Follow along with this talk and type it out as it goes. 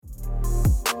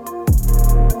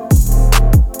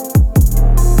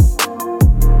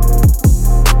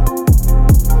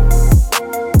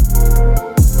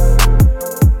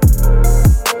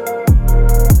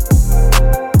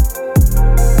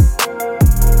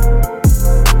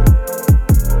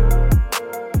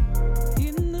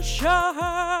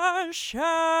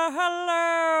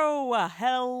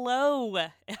Hello,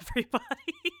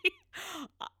 everybody.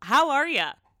 How are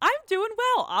ya? I'm doing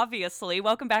well, obviously.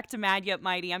 Welcome back to Mad Yet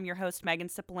Mighty. I'm your host, Megan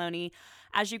Cipollone.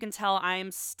 As you can tell,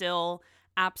 I'm still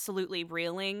absolutely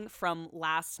reeling from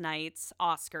last night's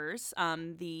Oscars.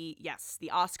 The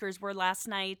Oscars were last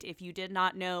night. If you did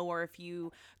not know, or if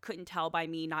you couldn't tell by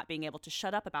me not being able to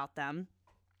shut up about them.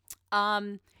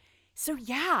 So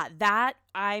yeah, that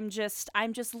I'm just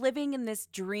living in this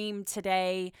dream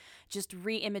today, just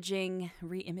reimagining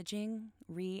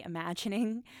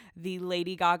the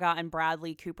Lady Gaga and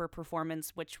Bradley Cooper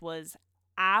performance, which was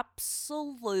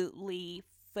absolutely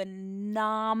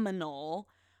phenomenal.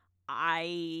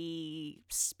 I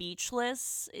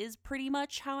speechless is pretty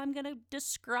much how I'm going to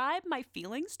describe my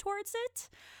feelings towards it.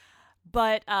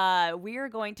 But we are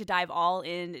going to dive all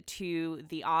into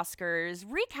the Oscars,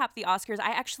 recap the Oscars.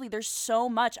 There's so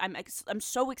much. I'm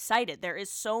so excited. There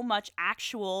is so much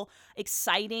actual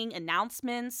exciting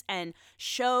announcements and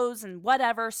shows and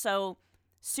whatever. So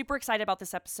super excited about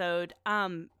this episode.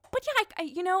 But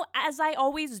yeah, as I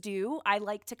always do, I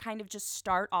like to kind of just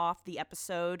start off the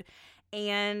episode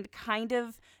and kind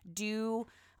of do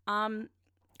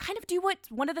what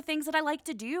one of the things that I like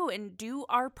to do and do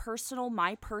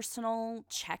my personal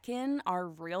check-in, our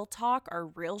real talk, our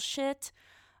real shit.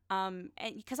 And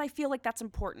because I feel like that's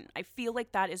important. I feel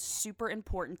like that is super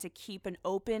important to keep an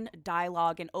open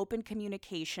dialogue and open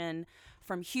communication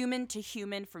from human to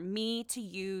human, from me to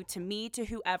you, to me to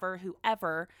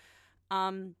whoever.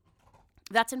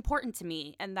 That's important to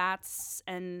me, and that's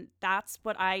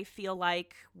what I feel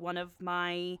like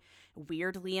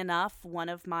weirdly enough, one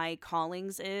of my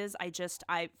callings is.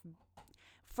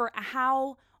 For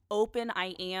how open I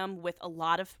am with a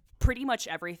lot of pretty much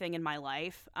everything in my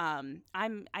life, I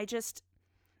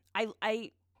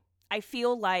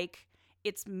feel like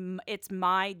it's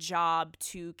my job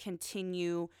to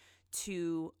continue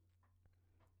to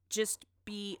just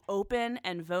be open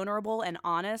and vulnerable and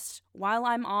honest while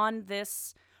I'm on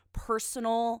this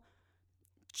personal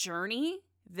journey,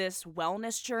 this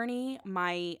wellness journey,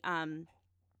 my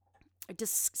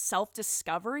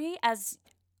self-discovery, as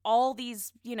all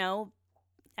these,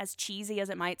 as cheesy as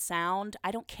it might sound.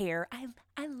 I don't care. I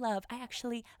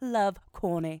actually love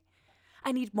corny.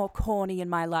 I need more corny in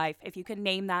my life. If you can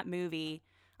name that movie,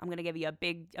 I'm going to give you a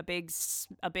big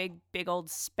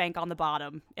old spank on the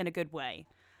bottom in a good way.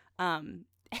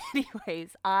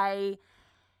 Anyways,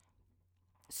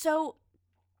 so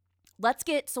let's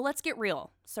get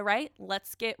real. So, right?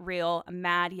 Let's get real,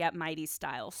 Mad Yet Mighty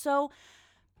style. So,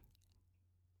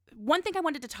 one thing I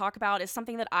wanted to talk about is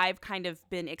something that I've kind of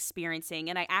been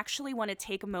experiencing, and I actually want to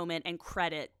take a moment and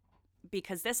credit,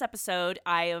 because this episode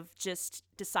I have just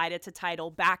decided to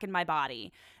title Back in My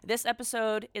Body. This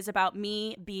episode is about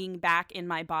me being back in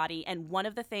my body, and one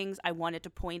of the things I wanted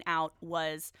to point out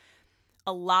was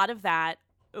a lot of that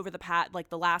over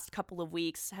the last couple of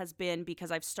weeks has been because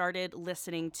I've started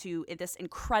listening to this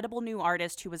incredible new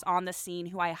artist who is on the scene,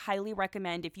 who I highly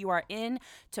recommend if you are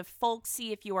into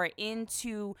folksy, if you are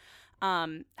into,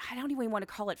 I don't even want to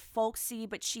call it folksy,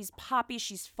 but she's poppy,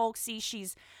 she's folksy,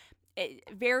 she's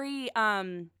very,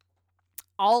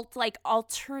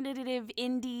 alternative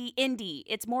indie.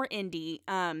 It's more indie.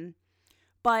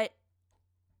 But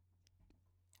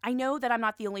I know that I'm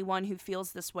not the only one who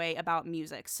feels this way about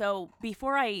music. So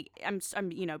before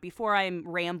I'm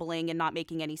rambling and not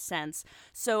making any sense.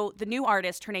 So the new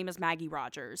artist, her name is Maggie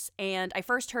Rogers, and I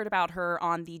first heard about her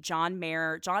on the John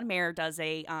Mayer. John Mayer does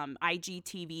a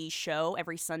IGTV show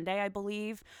every Sunday, I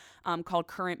believe, called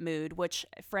Current Mood. Which,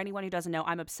 for anyone who doesn't know,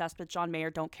 I'm obsessed with John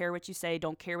Mayer. Don't care what you say,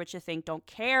 don't care what you think, don't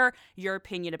care your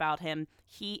opinion about him.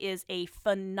 He is a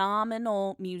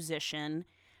phenomenal musician,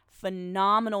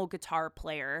 phenomenal guitar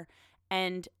player,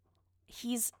 and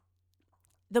he's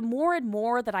the more and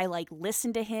more that I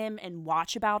listen to him and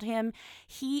watch about him,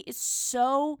 he is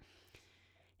so,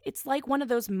 it's like one of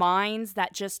those minds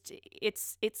that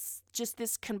it's just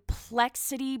this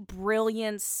complexity,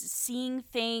 brilliance, seeing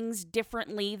things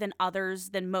differently than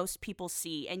most people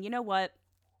see. And you know what?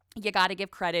 You got to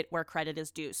give credit where credit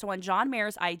is due. So on John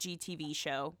Mayer's IGTV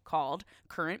show called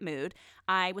Current Mood,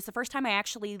 was the first time I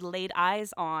actually laid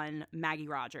eyes on Maggie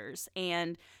Rogers,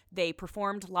 and they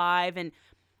performed live. And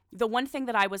the one thing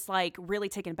that I was really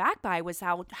taken back by was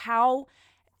how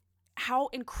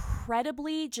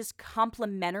incredibly just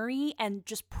complimentary and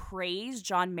just praise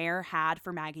John Mayer had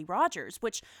for Maggie Rogers,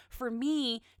 which for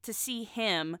me to see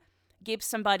him give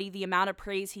somebody the amount of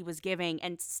praise he was giving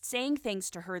and saying things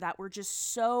to her that were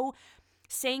just so,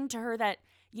 saying to her that,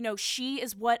 she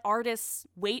is what artists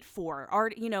wait for.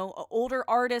 Older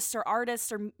artists or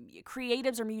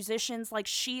creatives or musicians,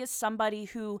 she is somebody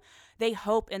who they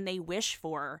hope and they wish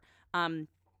for.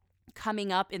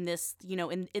 coming up in this,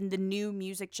 in the new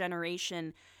music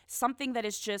generation, something that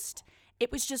is just,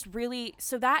 it was just really,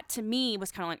 so that to me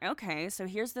was kind of like, okay, so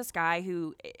here's this guy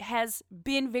who has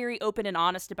been very open and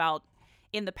honest about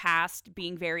in the past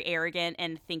being very arrogant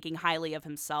and thinking highly of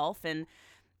himself.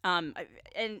 Um,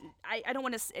 I don't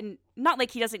want to, and not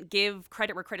like he doesn't give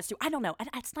credit where credit's due. I don't know.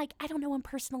 It's like, I don't know him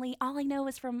personally. All I know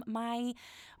is from my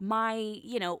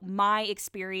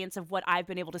experience of what I've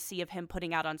been able to see of him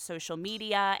putting out on social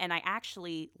media. And I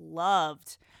actually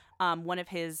loved, one of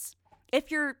his,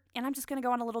 and I'm just going to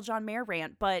go on a little John Mayer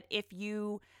rant, but if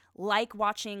you like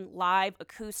watching live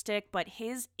acoustic, but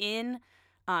Keep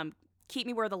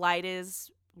Me Where the Light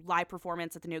Is live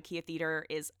performance at the Nokia Theater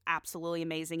is absolutely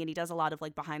amazing, and he does a lot of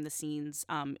like behind the scenes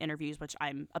interviews, which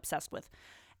I'm obsessed with.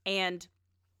 And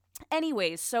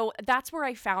anyways, so that's where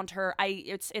I found her.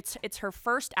 It's her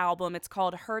first album. It's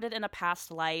called Heard It in a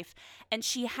Past Life, and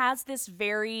she has this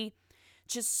very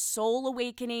just soul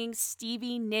awakening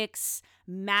Stevie Nicks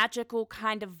magical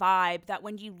kind of vibe that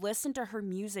when you listen to her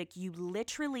music, you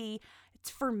literally,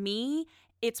 for me,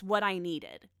 it's what I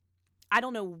needed. I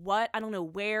don't know what, I don't know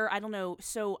where, I don't know.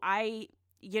 So I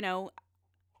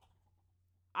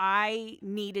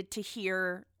needed to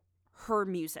hear her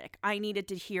music. I needed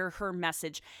to hear her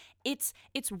message. It's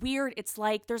weird. It's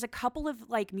like there's a couple of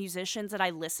like musicians that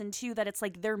I listen to that it's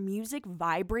like their music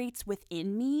vibrates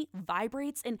within me,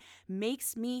 vibrates and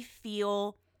makes me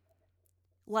feel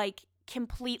like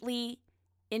completely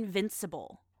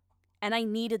invincible. And I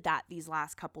needed that these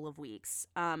last couple of weeks.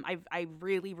 I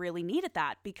really, really needed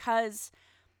that because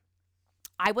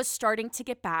I was starting to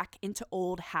get back into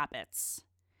old habits.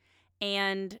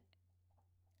 And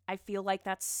I feel like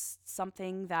that's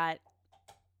something that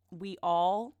we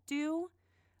all do.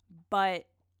 But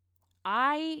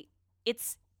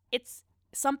it's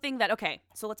something that, okay,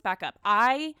 so let's back up.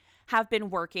 I have been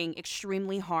working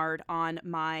extremely hard on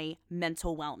my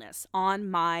mental wellness,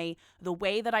 on the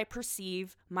way that I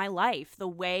perceive my life, the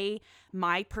way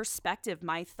my perspective,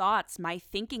 my thoughts, my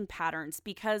thinking patterns,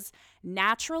 because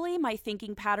naturally my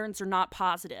thinking patterns are not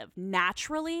positive.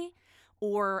 Naturally,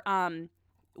 or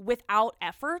without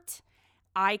effort,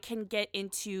 I can get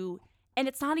into, and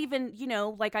it's not even,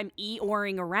 like I'm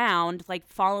Eeyoreing around, like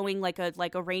following like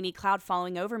a rainy cloud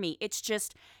following over me. It's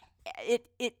just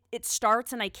it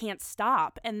starts and I can't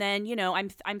stop. And then,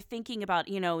 I'm thinking about,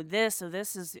 this, or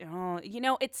this is,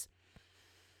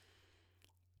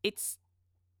 it's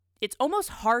almost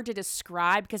hard to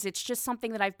describe because it's just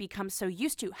something that I've become so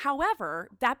used to. However,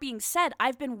 that being said,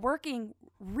 I've been working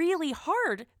really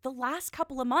hard the last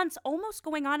couple of months, almost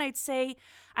going on, I'd say,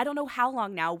 I don't know how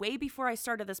long now. Way before I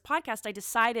started this podcast, I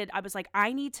decided, I was like,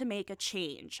 I need to make a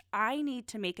change. I need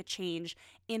to make a change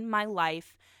in my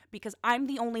life because I'm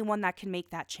the only one that can make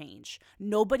that change.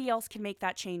 Nobody else can make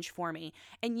that change for me.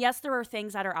 And yes, there are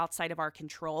things that are outside of our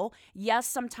control. Yes,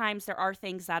 sometimes there are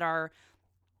things that are,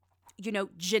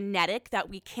 genetic that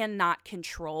we cannot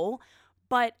control.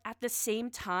 But at the same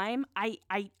time, I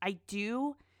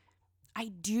do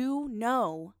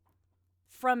know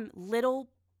from little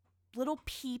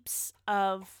peeps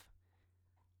of,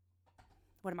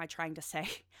 what am I trying to say?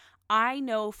 I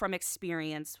know from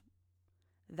experience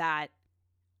that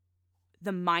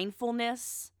the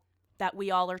mindfulness that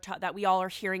we all are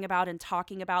hearing about and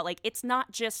talking about, like it's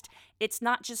not just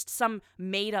some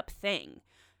made up thing.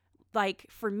 Like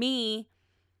for me,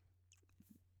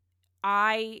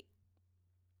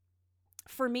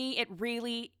 it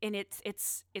really, and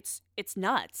it's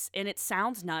nuts and it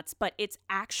sounds nuts, but it's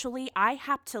actually, I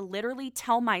have to literally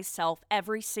tell myself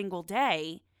every single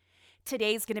day,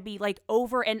 today's going to be like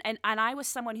over. And I was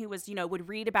someone who was, would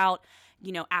read about,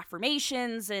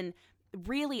 affirmations and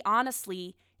really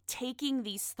honestly taking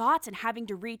these thoughts and having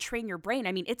to retrain your brain.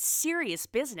 I mean, it's serious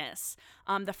business.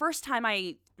 The first time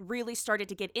I really started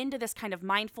to get into this kind of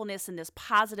mindfulness and this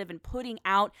positive and putting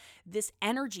out this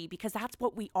energy, because that's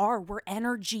what we are. We're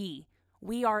energy.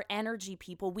 We are energy,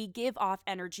 people. We give off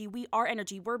energy. We are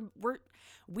energy.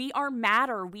 We are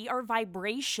matter. We are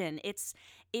vibration. It's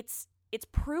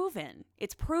proven.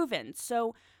 It's proven.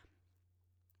 So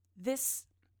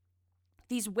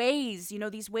these ways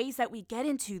that we get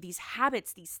into, these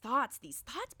habits, these thought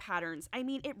patterns, I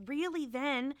mean, it really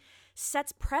then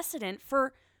sets precedent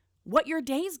for what your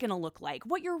day's going to look like,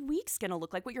 what your week's going to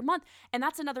look like, what your month. And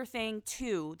that's another thing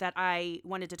too that I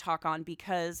wanted to talk on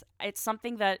because it's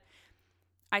something that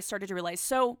I started to realize.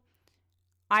 So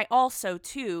I also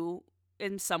too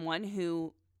am someone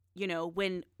who,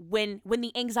 when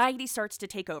the anxiety starts to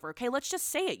take over, okay, let's just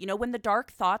say it, when the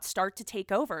dark thoughts start to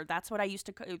take over, that's what I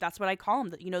call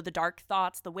them, the dark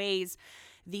thoughts, the ways,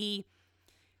 the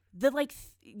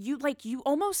you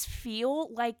almost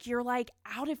feel like you're like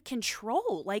out of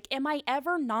control. Like, am I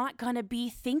ever not gonna be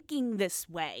thinking this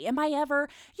way? Am I ever,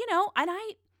 and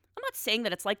I'm not saying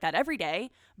that it's like that every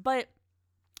day, but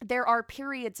there are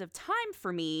periods of time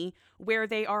for me where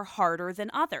they are harder than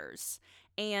others.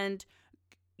 And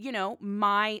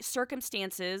my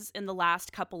circumstances in the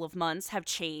last couple of months have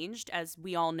changed, as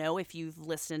we all know if you've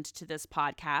listened to this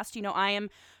podcast.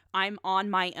 I'm on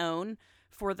my own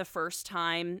for the first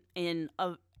time in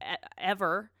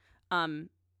ever.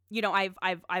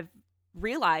 I've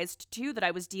realized too that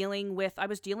I was dealing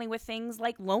with things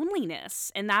like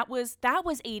loneliness, and that was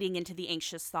aiding into the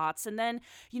anxious thoughts. And then,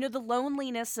 the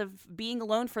loneliness of being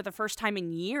alone for the first time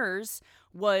in years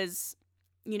was,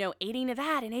 aiding to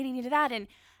that and aiding into that. And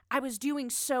I was doing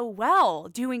so well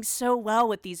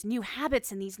with these new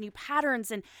habits and these new patterns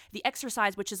and the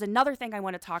exercise, which is another thing I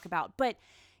want to talk about. But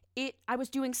I was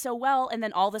doing so well, and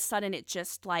then all of a sudden it's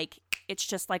just like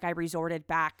I resorted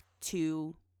back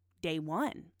to day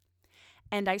one.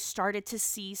 And I started to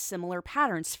see similar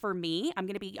patterns. For me, I'm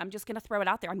just going to throw it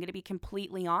out there. I'm going to be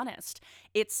completely honest.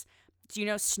 It's,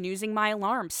 snoozing my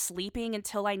alarm, sleeping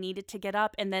until I needed to get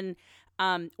up, and then,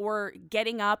 or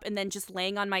getting up and then just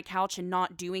laying on my couch and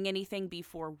not doing anything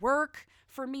before work.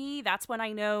 For me, that's when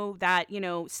I know that,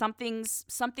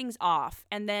 something's off.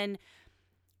 And then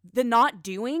the not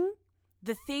doing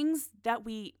the things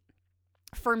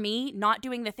for me, not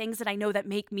doing the things that I know that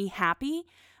make me happy,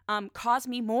 cause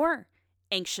me more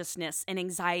anxiousness and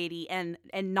anxiety and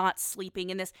not sleeping.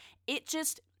 And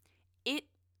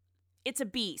it's a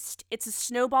beast. It's a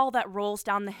snowball that rolls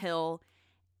down the hill,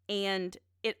 and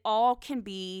it all can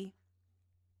be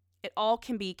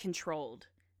controlled.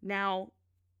 Now,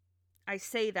 I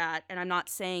say that, and I'm not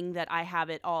saying that I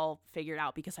have it all figured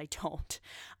out, because I don't.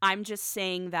 I'm just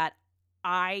saying that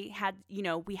we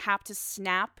have to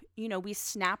we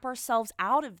snap ourselves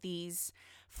out of these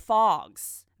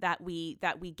fogs that we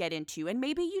get into. And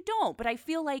maybe you don't, but I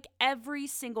feel like every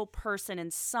single person in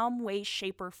some way,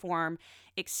 shape, or form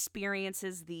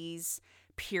experiences these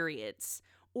periods,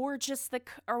 or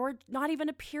or not even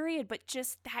a period, but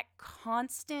just that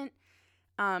constant,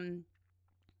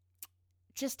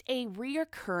 just a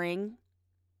reoccurring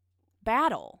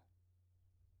battles.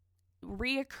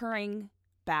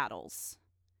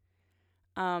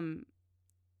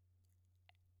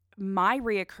 My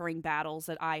reoccurring battles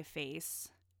that I face,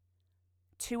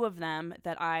 two of them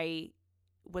that I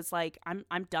was like, I'm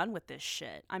done with this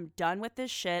shit. I'm done with this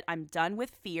shit. I'm done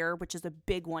with fear, which is a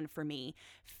big one for me.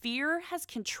 Fear has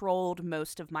controlled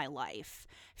most of my life.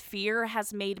 Fear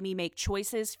has made me make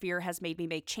choices. Fear has made me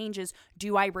make changes.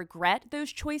 Do I regret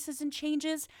those choices and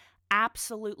changes?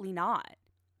 Absolutely not.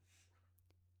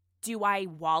 Do I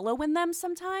wallow in them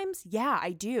sometimes? Yeah,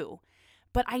 I do.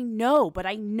 But I know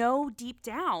deep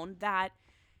down that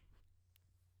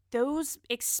those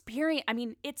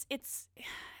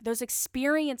those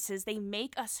experiences, they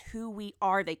make us who we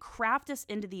are. They craft us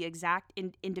into the exact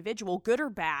individual, good or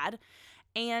bad,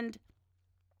 and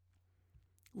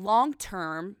long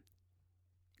term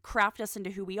craft us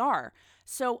into who we are.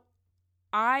 So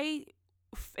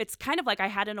it's kind of like I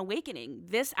had an awakening.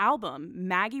 This album,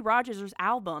 Maggie Rogers'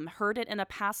 album, Heard It in a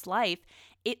Past Life,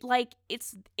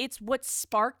 it's what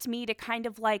sparked me to kind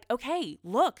of like, okay,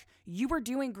 look, you were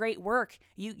doing great work.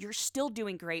 You're still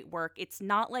doing great work. It's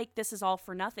not like this is all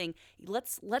for nothing.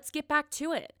 Let's get back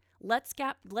to it. Let's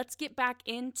get back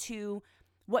into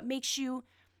what makes you.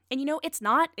 And it's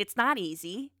not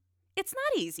easy. It's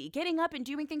not easy getting up and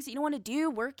doing things that you don't want to do,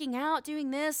 working out,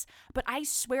 doing this. But I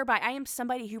swear I am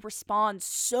somebody who responds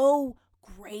so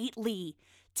greatly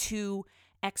to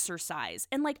exercise.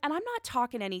 And I'm not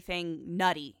talking anything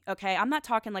nutty, okay? I'm not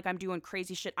talking like I'm doing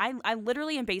crazy shit. I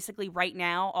literally am basically right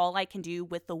now, all I can do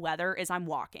with the weather is I'm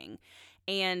walking.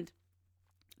 And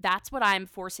that's what I'm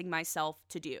forcing myself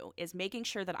to do, is making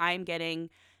sure that I'm getting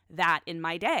that in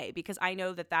my day, because I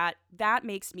know that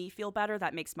makes me feel better.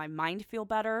 That makes my mind feel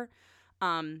better.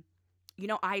 I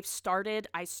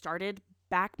started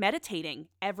back meditating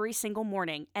every single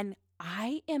morning, and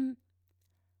I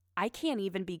can't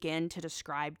even begin to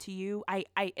describe to you.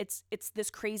 It's this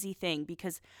crazy thing,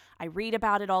 because I read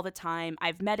about it all the time.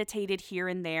 I've meditated here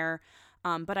and there.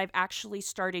 But I've actually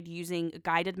started using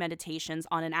guided meditations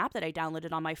on an app that I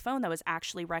downloaded on my phone that was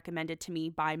actually recommended to me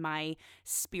by my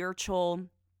spiritual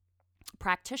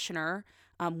practitioner,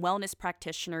 wellness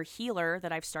practitioner, healer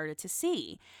that I've started to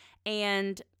see.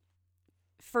 And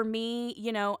for me,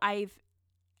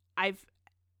 I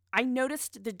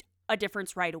noticed a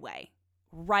difference right away.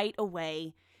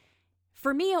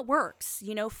 For me, it works.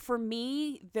 For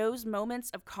me, those moments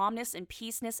of calmness and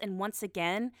peaceness, and once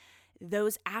again,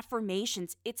 those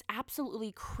affirmations, it's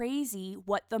absolutely crazy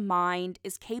what the mind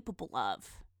is capable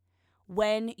of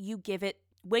when you give it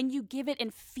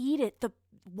and feed it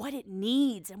what it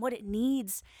needs. And what it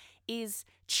needs is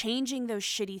changing those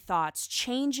shitty thoughts,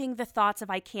 changing the thoughts of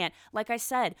I can't. Like I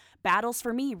said,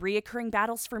 reoccurring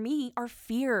battles for me are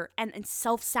fear and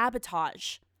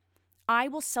self-sabotage. I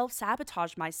will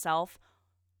self-sabotage myself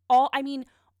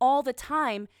all the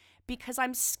time because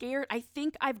I'm scared. I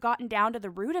think I've gotten down to the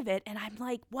root of it and I'm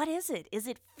like, what is it? Is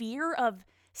it fear of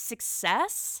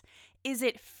success? Is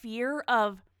it fear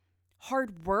of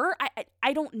hard work?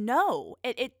 I don't know.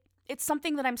 It's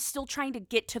something that I'm still trying to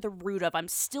get to the root of. I'm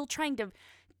still trying to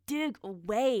dig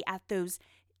away at those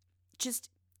just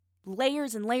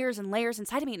layers and layers and layers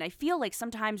inside of me. And I feel like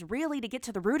sometimes really to get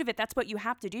to the root of it, that's what you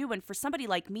have to do. And for somebody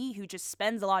like me who just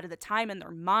spends a lot of the time in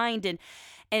their mind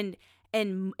and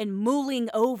mulling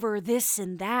over this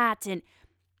and that, and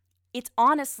it's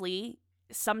honestly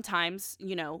sometimes,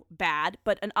 bad,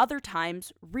 but in other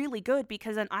times really good,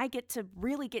 because then I get to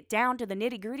really get down to the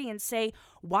nitty-gritty and say,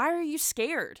 why are you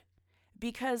scared?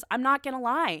 Because I'm not going to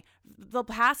lie, the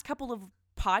past couple of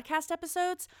podcast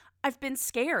episodes, I've been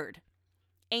scared.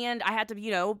 And I had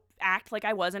to, act like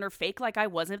I wasn't or fake like I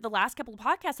wasn't. The last couple of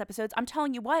podcast episodes, I'm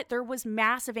telling you what, there was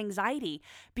massive anxiety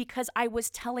because I was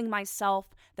telling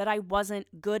myself that I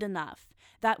wasn't good enough.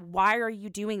 That why are you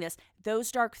doing this?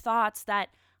 Those dark thoughts that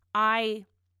I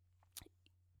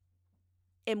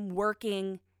am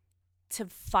working to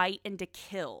fight and to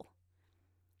kill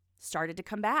started to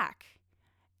come back.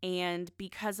 And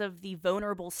because of the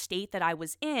vulnerable state that I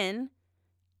was in,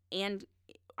 and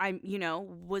I,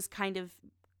 was kind of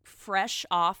fresh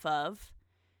off of,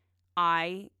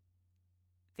 they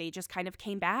just kind of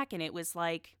came back, and it was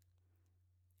like,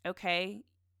 okay,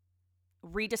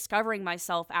 rediscovering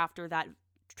myself after that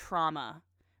trauma,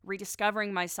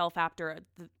 rediscovering myself after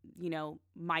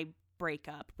my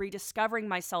breakup, rediscovering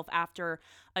myself after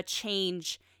a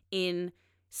change in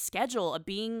schedule, of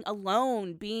being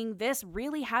alone, being this,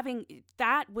 really having,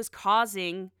 that was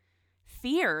causing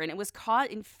fear. And it was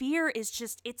and fear is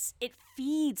just, it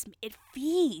feeds,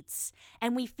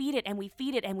 and we feed it and we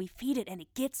feed it and we feed it, and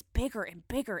it gets bigger and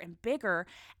bigger and bigger.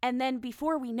 And then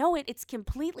before we know it, it's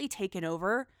completely taken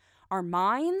over our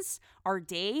minds, our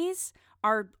days,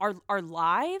 our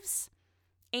lives.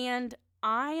 And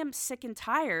I am sick and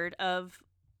tired of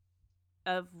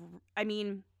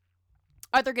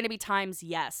are there going to be times?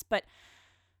 Yes, but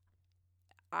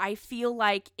I feel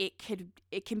like it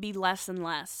can be less and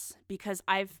less, because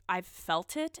I've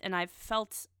felt it, and I've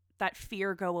felt that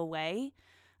fear go away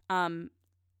in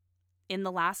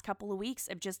the last couple of weeks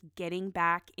of just getting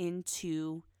back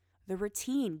into the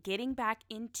routine, getting back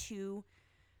into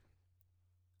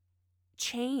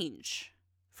change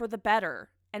for the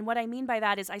better. And what I mean by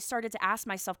that is I started to ask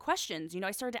myself questions.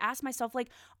 I started to ask myself, like,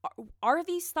 are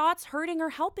these thoughts hurting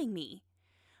or helping me?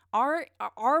 Are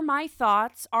my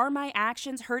thoughts, are my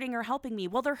actions hurting or helping me?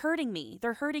 Well, they're hurting me.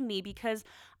 They're hurting me because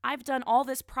I've done all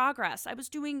this progress. I was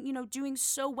doing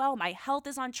so well. My health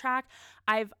is on track.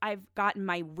 I've gotten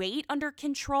my weight under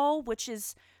control, which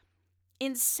is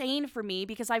insane for me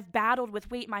because I've battled with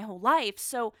weight my whole life.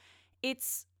 So I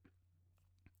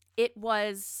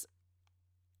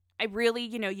really,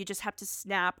 you just have to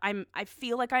snap. I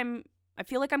feel like I'm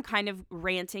kind of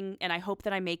ranting, and I hope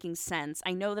that I'm making sense.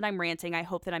 I know that I'm ranting. I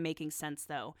hope that I'm making sense,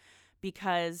 though,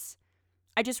 because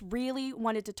I just really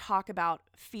wanted to talk about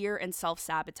fear and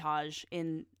self-sabotage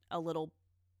in a little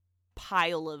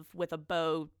pile with a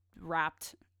bow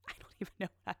wrapped. I don't even know.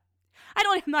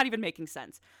 I'm not even making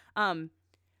sense.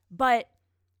 But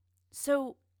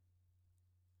so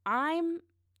I'm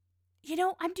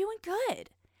doing good.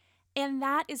 And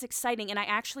that is exciting. And I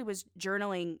actually was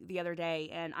journaling the other day,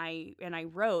 and I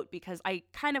wrote, because I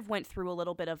kind of went through a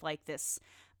little bit of like this,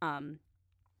 to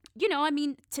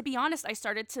be honest, I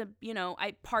started to,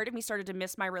 part of me started to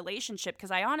miss my relationship,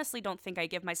 because I honestly don't think I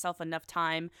give myself enough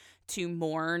time to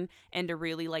mourn and to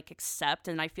really like accept.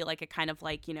 And I feel like it kind of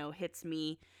like, hits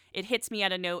me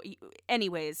at a note.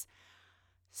 Anyways,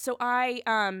 so I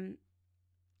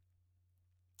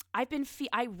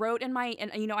wrote in my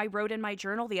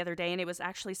journal the other day, and it was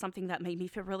actually something that made me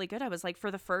feel really good. I was like,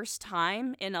 for the first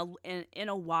time in a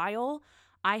while,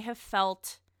 I have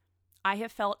felt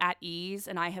at ease,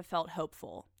 and I have felt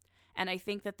hopeful. And I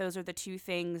think that those are the two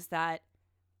things that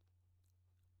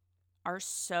are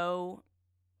so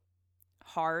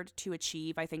hard to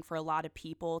achieve, I think, for a lot of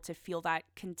people, to feel that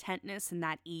contentness and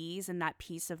that ease and that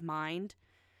peace of mind.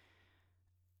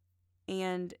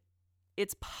 And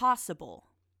it's possible.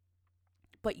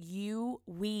 But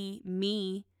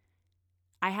me,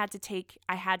 I had to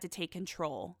take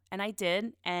control, and I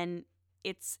did. And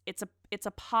it's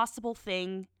a possible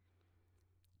thing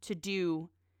to do.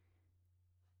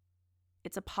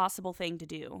 It's a possible thing to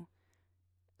do.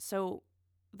 So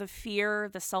the fear,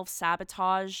 the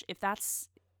self-sabotage,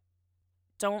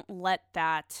 don't let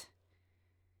that,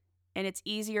 and it's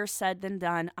easier said than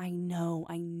done. I know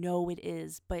it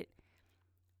is, but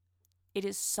it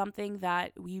is something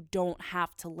that you don't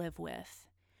have to live with.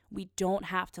 We don't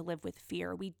have to live with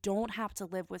fear. We don't have to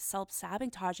live with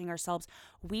self-sabotaging ourselves.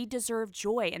 We deserve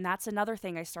joy. And that's another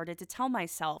thing I started to tell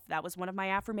myself. That was one of my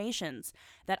affirmations,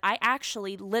 that I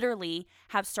actually literally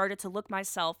have started to look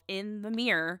myself in the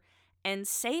mirror and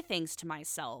say things to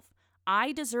myself.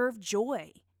 I deserve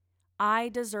joy. I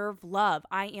deserve love.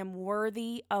 I am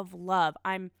worthy of love.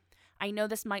 I know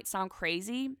this might sound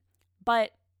crazy,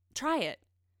 but try it.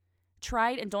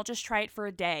 Try it, and don't just try it for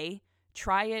a day.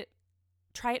 Try it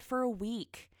for a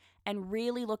week and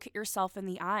really look at yourself in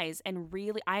the eyes, and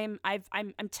really I'm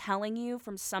telling you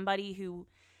from somebody who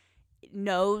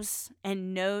knows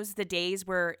the days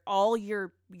where all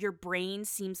your brain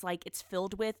seems like it's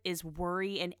filled with is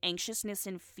worry and anxiousness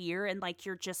and fear, and like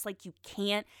you're just like you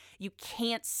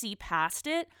can't see past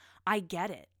it. I get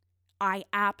it. I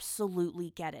absolutely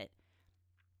get it.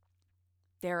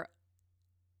 There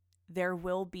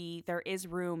is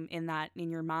room in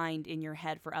your mind, in your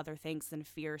head, for other things than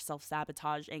fear,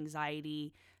 self-sabotage,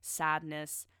 anxiety,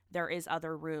 sadness. There is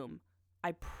other room.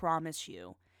 I promise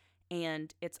you.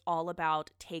 And it's all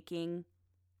about taking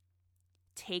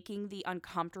the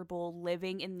uncomfortable,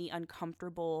 living in the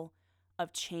uncomfortable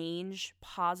of change,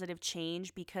 positive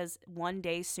change, because one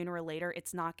day, sooner or later,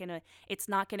 it's not gonna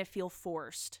feel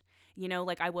forced. You know,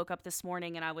 like I woke up this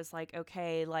morning and I was like,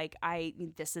 okay, like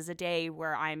this is a day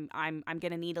where I'm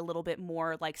gonna need a little bit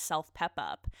more like self pep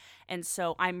up, and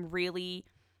so I'm really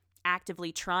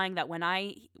actively trying that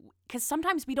because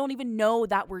sometimes we don't even know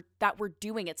that we're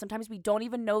doing it. Sometimes we don't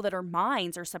even know that our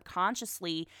minds are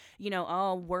subconsciously,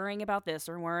 worrying about this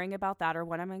or worrying about that, or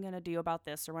what am I gonna do about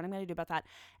this or what I'm gonna do about that,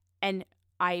 and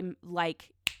I'm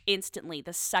like, instantly,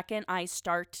 the second I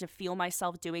start to feel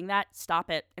myself doing that, stop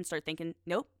it and start thinking,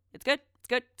 nope. It's good. It's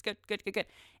good. It's good. Good. Good. Good.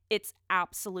 It's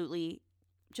absolutely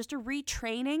just a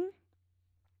retraining,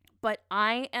 but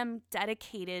I am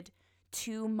dedicated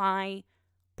to my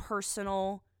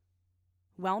personal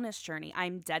wellness journey.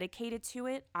 I'm dedicated to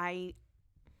it.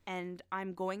 And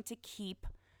I'm going to keep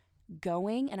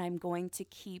going, and I'm going to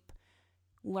keep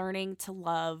learning to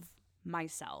love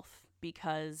myself,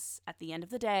 because at the end of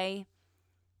the day,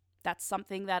 that's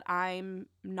something that I'm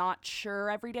not sure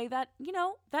every day that,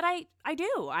 that I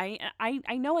do. I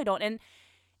know I don't. And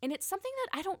it's something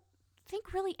that I don't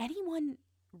think really anyone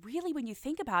really, when you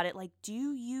think about it, like,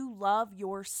 do you love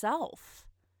yourself?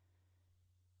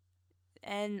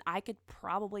 And I could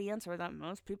probably answer that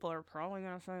most people are probably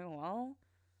going to say, well,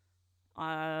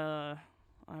 I've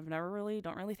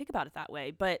don't really think about it that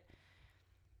way. But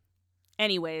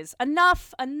anyways,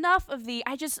 enough of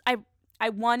I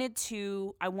wanted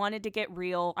to get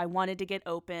real. I wanted to get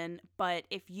open. But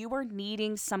if you are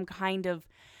needing some kind of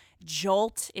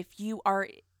jolt,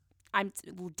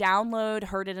 download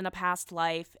Heard It in a Past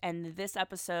Life. And this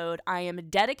episode I am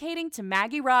dedicating to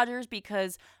Maggie Rogers,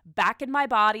 because Back in My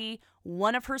Body,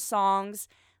 one of her songs,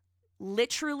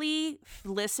 literally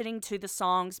listening to the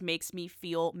songs makes me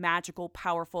feel magical,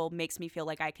 powerful, makes me feel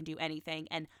like I can do anything.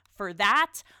 And for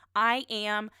that, I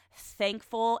am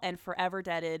thankful and forever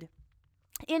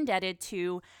indebted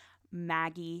to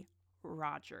Maggie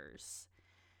Rogers.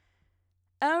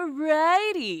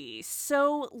 Alrighty,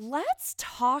 so let's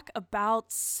talk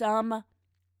about some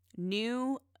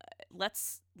new,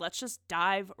 let's just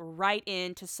dive right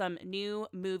into some new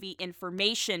movie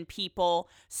information, people.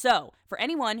 So, for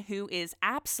anyone who is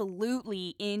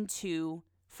absolutely into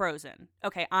Frozen,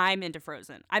 okay, I'm into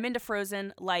Frozen. I'm into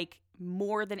Frozen like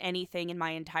more than anything in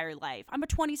my entire life. I'm a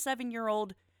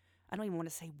 27-year-old, I don't even want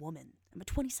to say woman. I'm a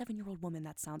 27-year-old woman.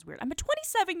 That sounds weird. I'm a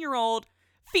 27-year-old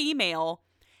female.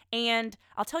 And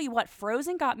I'll tell you what,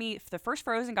 the first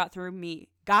Frozen got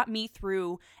me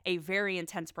through a very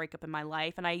intense breakup in my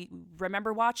life. And I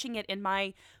remember watching it in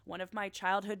one of my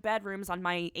childhood bedrooms on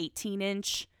my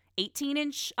 18-inch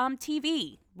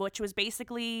TV, which was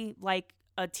basically like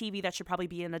a TV that should probably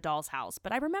be in a doll's house.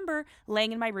 But I remember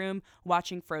laying in my room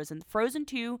watching Frozen. The Frozen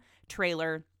 2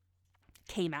 trailer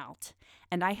came out.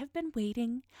 And I have been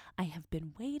waiting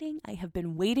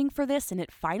for this, and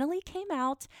it finally came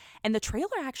out, and the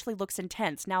trailer actually looks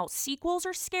intense. Now, sequels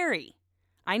are scary.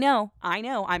 I know,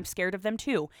 I'm scared of them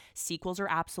too. Sequels are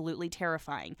absolutely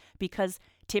terrifying, because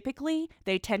typically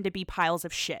they tend to be piles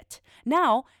of shit.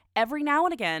 Now, every now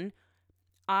and again,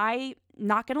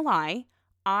 not gonna lie,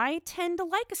 I tend to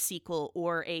like a sequel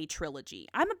or a trilogy.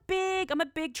 I'm a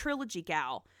big trilogy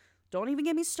gal. Don't even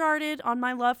get me started on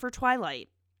my love for Twilight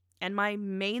and my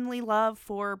mainly love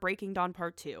for Breaking Dawn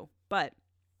Part 2. But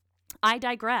I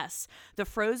digress. The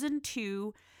Frozen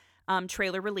 2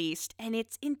 trailer released, and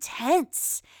it's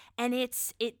intense, and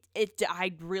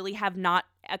I really have not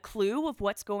a clue of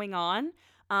what's going on.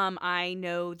 I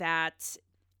know that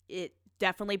it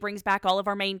definitely brings back all of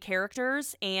our main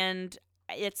characters, and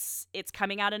it's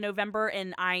coming out in November,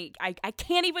 and I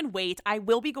can't even wait. I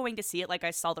will be going to see it like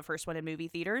I saw the first one in movie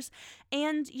theaters.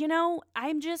 And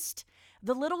I'm just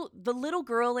the little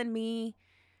girl in me,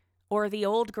 or the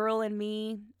old girl in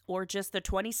me, or just the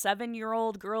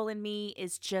 27-year-old girl in me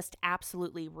is just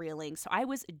absolutely reeling. So I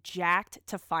was jacked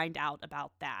to find out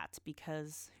about that,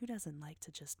 because who doesn't like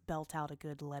to just belt out a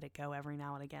good Let It Go every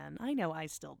now and again? I know I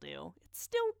still do. It's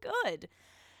still good.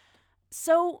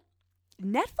 So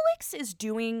Netflix is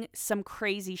doing some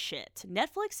crazy shit.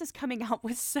 Netflix is coming out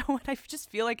with I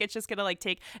just feel like it's just gonna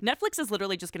Netflix is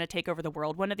literally just gonna take over the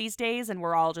world one of these days, and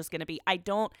we're all just gonna be,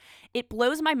 it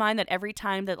blows my mind that every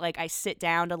time that I sit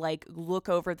down to look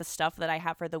over the stuff that I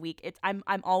have for the week, I'm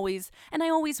always, and I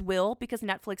always will, because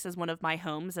Netflix is one of my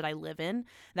homes that I live in,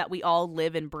 that we all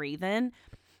live and breathe in.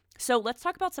 So let's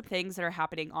talk about some things that are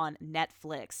happening on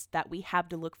Netflix that we have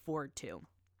to look forward to.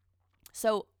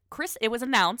 So it was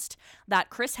announced that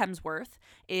Chris Hemsworth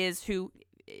is who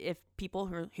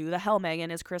the hell,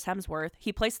 Megan, is Chris Hemsworth?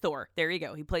 He plays Thor. There you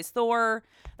go. He plays Thor.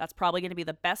 That's probably going to be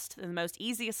the best and the most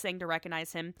easiest thing to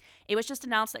recognize him. It was just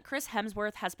announced that Chris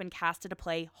Hemsworth has been casted to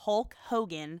play Hulk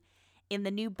Hogan in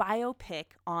the new biopic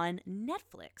on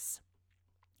Netflix.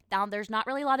 Now, there's not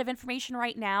really a lot of information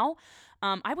right now.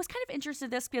 I was kind of interested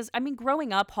in this because,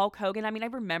 growing up, Hulk Hogan, I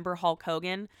remember Hulk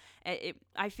Hogan.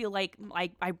 I feel like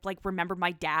I remember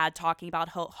my dad talking about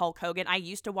Hulk Hogan. I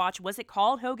used to watch, was it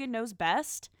called Hogan Knows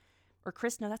Best? Or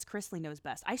that's Chris Lee Knows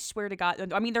Best. I swear to God.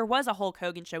 There was a Hulk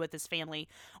Hogan show with his family,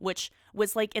 which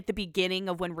was at the beginning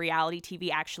of when reality TV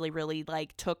actually really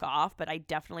took off. But I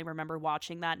definitely remember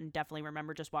watching that, and definitely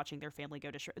remember just watching their family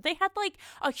go to They had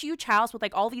a huge house with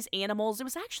all these animals. It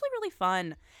was actually really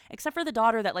fun, except for the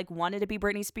daughter that wanted to be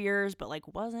Britney Spears, but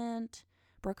wasn't.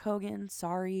 Brooke Hogan,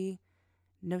 sorry.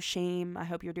 No shame. I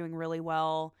hope you're doing really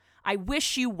well. I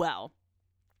wish you well.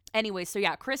 Anyway, so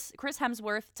yeah, Chris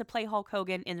Hemsworth to play Hulk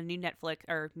Hogan in the new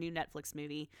Netflix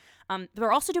movie.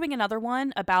 They're also doing another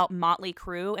one about Motley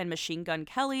Crue, and Machine Gun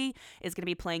Kelly is going to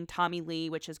be playing Tommy Lee,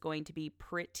 which is going to be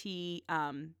pretty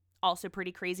also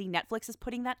pretty crazy. Netflix is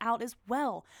putting that out as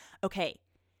well. Okay.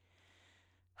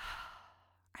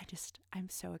 I'm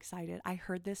so excited. I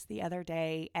heard this the other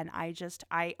day, and I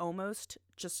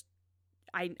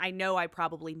know I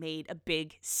probably made a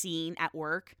big scene at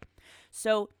work.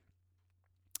 So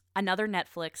another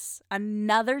Netflix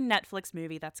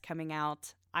movie that's coming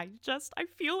out. I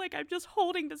feel like I'm just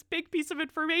holding this big piece of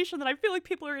information that I feel like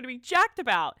people are going to be jacked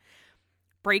about.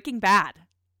 Breaking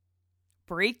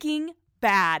freaking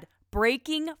bad,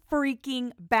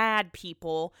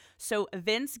 people. So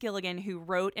Vince Gilligan, who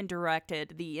wrote and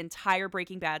directed the entire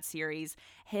Breaking Bad series,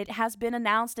 it has been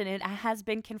announced and it has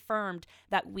been confirmed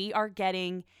that we are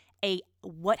getting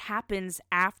what happens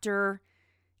after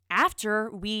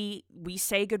we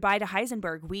say goodbye to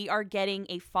Heisenberg. We are getting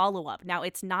a follow-up. Now,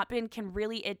 it's not been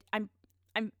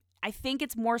I think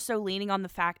it's more so leaning on the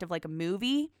fact of a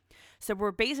movie. So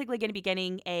we're basically going to be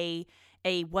getting a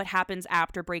what happens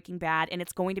after Breaking Bad, and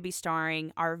it's going to be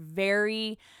starring our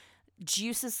very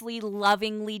juiciously,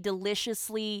 lovingly,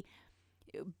 deliciously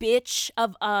bitch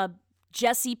of a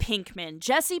Jesse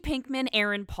Pinkman,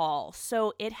 Aaron Paul.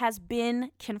 So it has been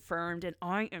confirmed, and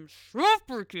I am so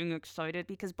freaking excited,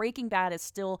 because Breaking Bad is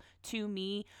still, to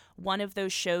me, one of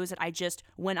those shows that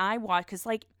when I watch, because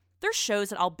there's shows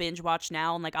that I'll binge watch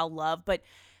now and I'll love, but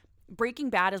Breaking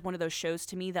Bad is one of those shows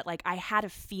to me that I had a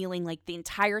feeling the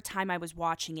entire time I was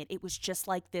watching it, it was just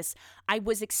this, I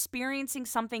was experiencing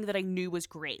something that I knew was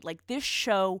great. This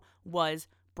show was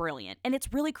brilliant. And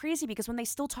it's really crazy, because when they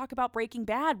still talk about Breaking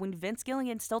Bad, when Vince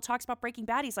Gilligan still talks about Breaking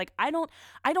Bad, he's like, we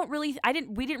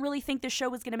didn't really think this show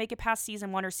was going to make it past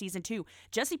season 1 or season 2.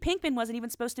 Jesse Pinkman wasn't even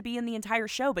supposed to be in the entire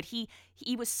show, but he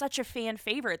was such a fan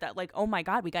favorite that oh my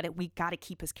God, we got to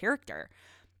keep his character.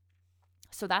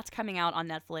 So that's coming out on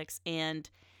Netflix, and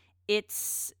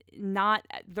it's not,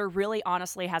 there really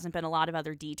honestly hasn't been a lot of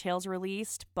other details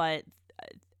released, but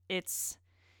it's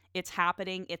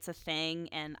happening. It's a thing,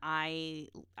 and I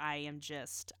am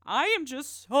just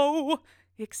so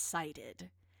excited.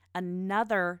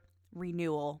 Another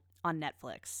renewal on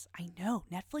Netflix. I know,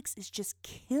 Netflix is just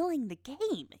killing the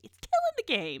game. It's killing the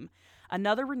game.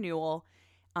 Another renewal.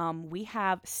 we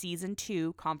have season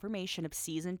 2, confirmation of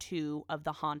season 2 of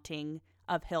The Haunting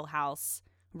of Hill House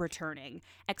returning.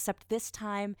 Except this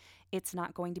time, it's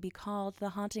not going to be called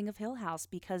The Haunting of Hill House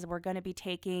because we're going to be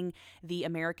taking the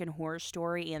American Horror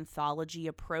Story anthology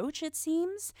approach, it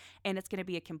seems. And it's going to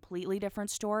be a completely different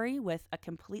story with a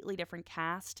completely different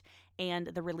cast. And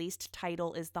the released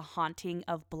title is The Haunting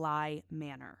of Bly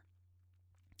Manor.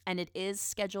 And it is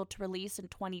scheduled to release in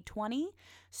 2020,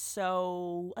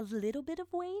 so a little bit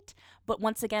of wait. But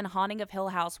once again, Haunting of Hill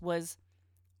House was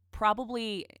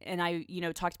probably, and I,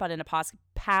 talked about it in a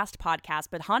past podcast,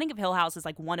 but Haunting of Hill House is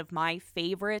like one of my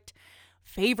favorite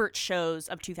shows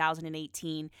of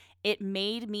 2018. It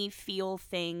made me feel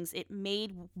things. It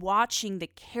made watching the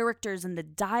characters and the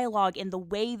dialogue and the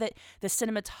way that the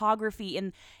cinematography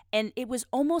and it was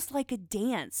almost like a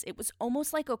dance. It was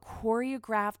almost like a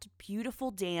choreographed, beautiful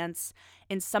dance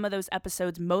in some of those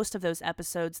episodes, most of those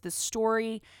episodes. The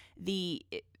story,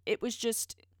 it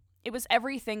was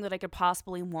everything that I could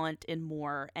possibly want and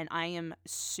more. And I am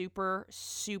super,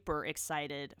 super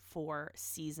excited for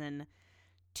season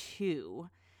 2.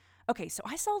 Okay, so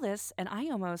I saw this and I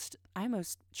almost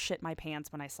shit my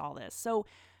pants when I saw this. So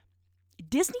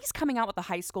Disney's coming out with the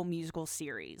High School Musical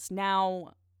series.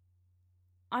 Now,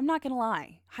 I'm not going to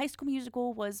lie. High School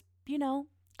Musical was,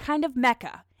 kind of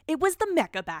mecca. It was the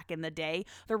mecca back in the day.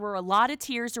 There were a lot of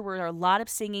tears. There were a lot of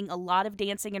singing, a lot of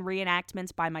dancing and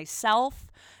reenactments by myself.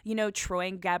 Troy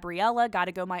and Gabriella,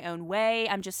 Gotta Go My Own Way.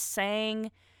 I'm just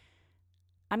saying.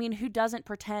 I mean, who didn't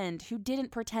pretend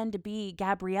to be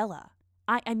Gabriella?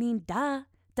 I mean, duh,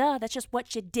 that's just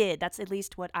what you did. That's at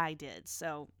least what I did.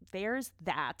 So there's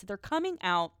that. They're coming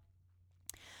out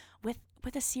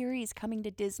with a series coming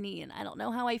to Disney, and I don't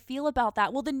know how I feel about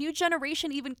that. Will the new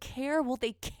generation even care? Will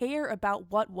they care about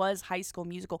what was High School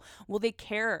Musical? Will they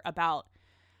care about...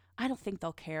 I don't think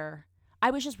they'll care.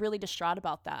 I was just really distraught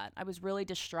about that. I was really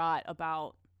distraught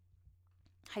about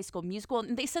High School Musical,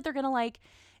 and they said they're gonna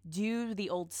do the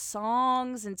old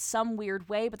songs in some weird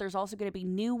way, but there's also going to be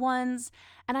new ones.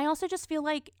 And I also just feel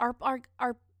like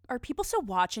are people still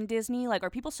watching Disney? Are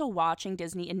people still watching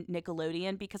Disney and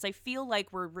Nickelodeon? Because I feel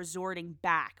like we're resorting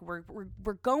back. We're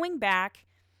going back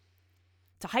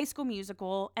to High School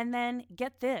Musical, and then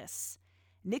get this.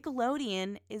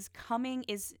 Nickelodeon is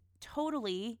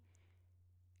totally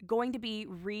going to be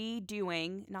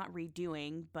not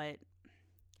redoing, but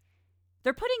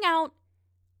they're putting out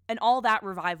an All That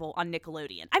revival on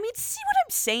Nickelodeon. I mean, see what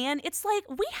I'm saying? It's like,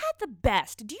 we had the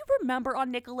best. Do you remember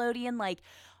on Nickelodeon,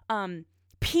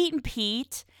 Pete and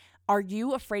Pete, Are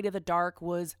You Afraid of the Dark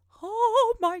was,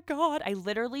 oh my God. I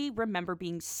literally remember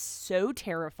being so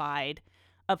terrified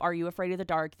of Are You Afraid of the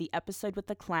Dark, the episode with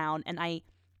the clown. And I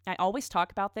always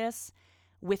talk about this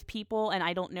with people, and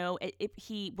I don't know if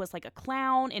he was like a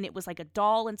clown and it was like a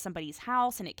doll in somebody's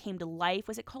house and it came to life.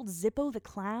 Was it called Zippo the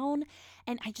Clown?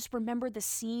 And I just remember the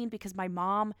scene because my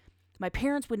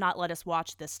parents would not let us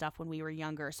watch this stuff when we were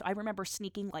younger. So I remember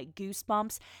sneaking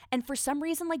goosebumps. And for some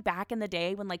reason, back in the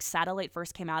day when satellite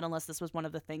first came out, unless this was one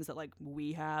of the things that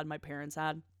my parents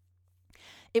had,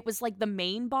 it was the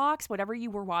main box, whatever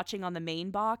you were watching on the main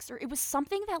box, or it was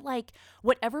something that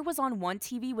whatever was on one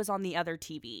TV was on the other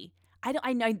TV.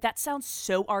 I know that sounds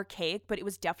so archaic, but it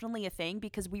was definitely a thing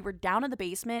because we were down in the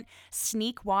basement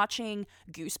sneak watching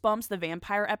Goosebumps, the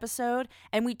vampire episode,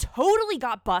 and we totally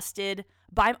got busted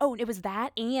by, it was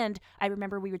that, and I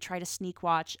remember we would try to sneak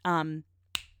watch Don't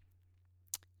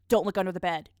Look Under the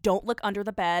Bed. Don't Look Under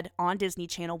the Bed on Disney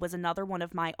Channel was another one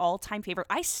of my all-time favorite.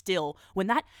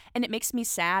 And it makes me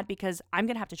sad because I'm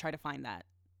going to have to try to find that.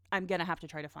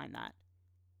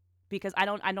 Because I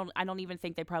don't even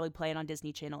think they probably play it on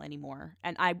Disney Channel anymore.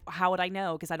 And how would I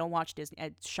know? Because I don't watch Disney.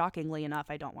 Shockingly enough,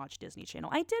 I don't watch Disney Channel.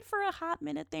 I did for a hot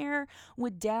minute there,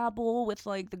 would dabble with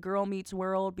the Girl Meets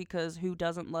World, because who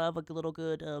doesn't love a little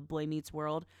good Boy Meets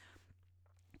World?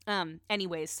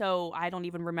 Anyways, so I don't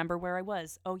even remember where I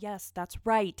was. Oh yes, that's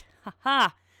right. Haha.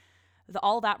 The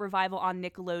All That revival on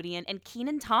Nickelodeon, and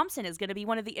Kenan Thompson is going to be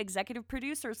one of the executive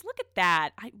producers. Look at that.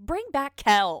 Bring back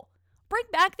Kel. Bring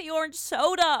back the orange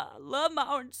soda. Love my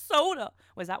orange soda.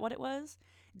 Was that what it was?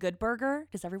 Good Burger?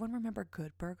 Does everyone remember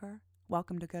Good Burger?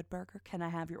 Welcome to Good Burger. Can I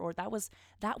have your order? That was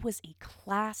a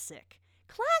classic.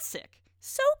 Classic.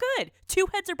 So good. Two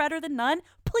Heads Are Better Than None.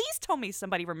 Please tell me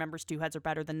somebody remembers Two Heads Are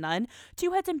Better Than None.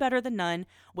 Two Heads and Better Than None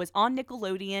was on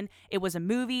Nickelodeon. It was a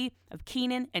movie of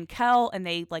Kenan and Kel, and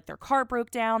they, their car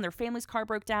broke down, their family's car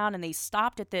broke down, and they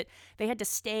stopped at they had to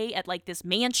stay at, this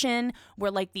mansion where,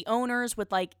 the owners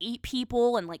would, eat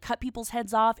people and, cut people's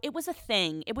heads off. It was a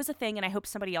thing. And I hope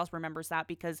somebody else remembers that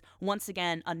because, once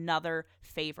again, another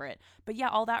favorite. But yeah,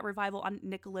 All That revival on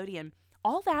Nickelodeon.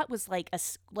 all that was like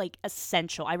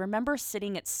essential. I remember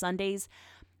sitting at Sundays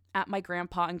at my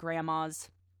grandpa and grandma's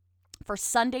for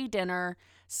Sunday dinner,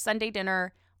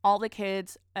 all the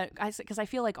kids, because I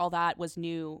feel like all that was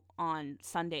new on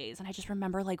Sundays. And I just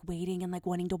remember like waiting and like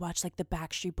wanting to watch like the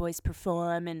Backstreet Boys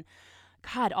perform and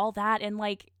God, all that. And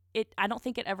like, I don't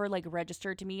think it ever like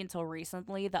registered to me until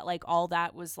recently that like all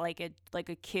that was like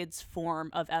a kid's form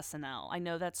of SNL. I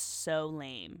know that's so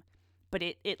lame, but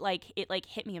it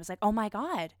hit me. I was like, oh my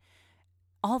God,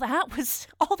 all that was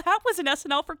an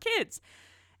SNL for kids.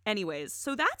 Anyways,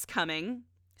 so that's coming.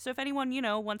 So if anyone,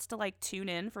 wants to like tune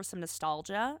in for some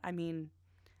nostalgia, I mean,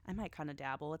 I might kind of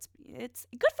dabble. It's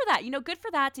good for that. Good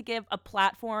for that to give a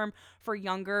platform for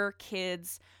younger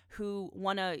kids who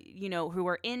want to, who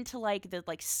are into like the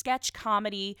like sketch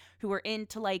comedy, who are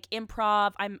into like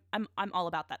improv. I'm all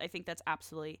about that. I think that's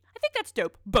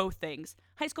dope. Both things.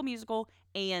 High School Musical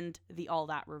and the All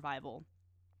That revival.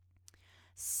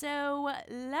 So,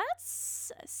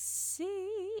 let's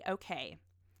see. Okay.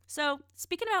 So,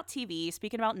 speaking about TV,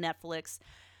 speaking about Netflix,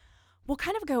 I'll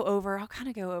kind of go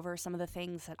over some of the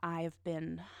things that I've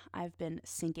been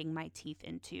sinking my teeth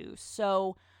into.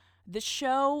 So, the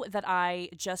show that I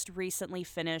just recently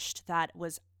finished that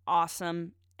was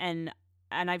awesome, and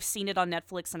I've seen it on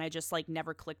Netflix and I just like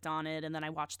never clicked on it, and then I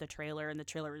watched the trailer and the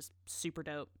trailer is super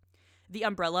dope. The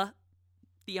Umbrella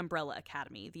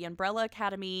Academy. The Umbrella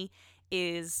Academy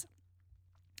is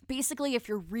basically, if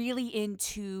you're really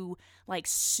into like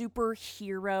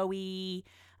superhero-y,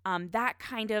 that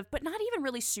kind of, but not even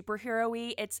really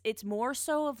superhero-y, it's more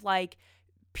so of like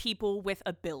people with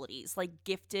abilities, like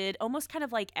gifted, almost kind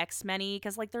of like X-Men-y,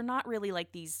 because like they're not really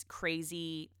like these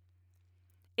crazy,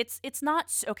 it's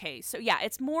not, okay, so yeah,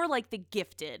 it's more like the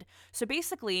gifted. So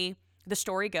basically, the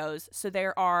story goes, so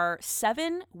there are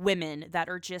 7 women that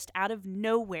are just out of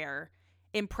nowhere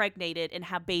impregnated and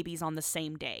have babies on the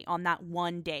same day, on that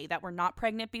one day, that were not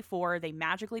pregnant before. They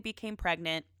magically became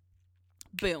pregnant.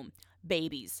 Boom.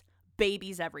 Babies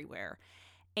everywhere.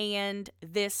 And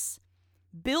this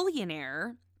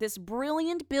brilliant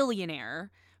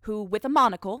billionaire who, with a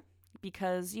monocle,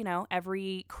 because,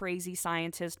 every crazy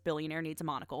scientist billionaire needs a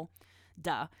monocle.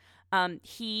 Duh.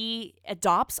 He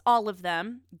adopts all of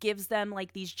them, gives them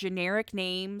like these generic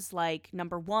names like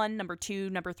number 1, number 2,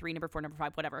 number 3, number 4, number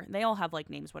 5, whatever. And they all have like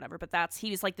names, whatever. But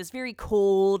he was like this very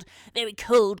cold,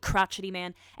 crotchety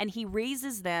man. And he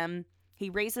raises them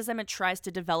and tries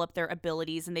to develop their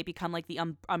abilities, and they become like the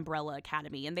Umbrella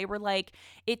Academy. And they were like,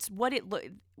 it's what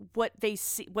they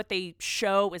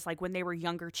show is like when they were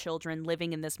younger children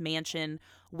living in this mansion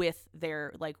with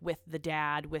the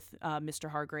dad, with Mr.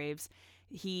 Hargraves.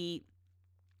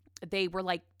 They were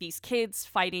like these kids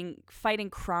fighting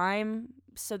crime.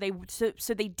 So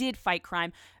they did fight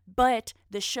crime, but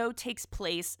the show takes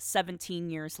place 17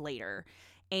 years later,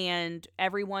 and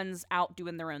everyone's out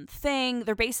doing their own thing.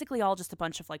 They're basically all just a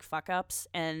bunch of like fuck ups,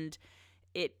 and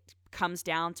it comes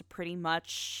down to pretty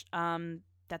much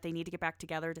that they need to get back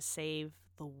together to save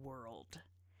the world.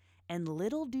 And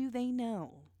little do they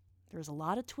know, there's a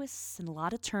lot of twists and a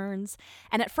lot of turns.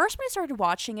 And at first when I started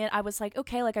watching it, I was like,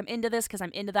 okay, like I'm into this because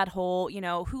I'm into that whole,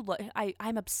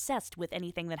 I'm obsessed with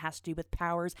anything that has to do with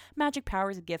powers, magic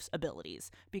powers, gifts, abilities.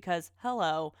 Because,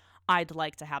 hello, I'd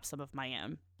like to have some of my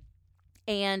own.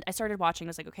 And I started watching, I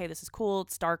was like, okay, this is cool,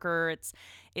 it's darker, it's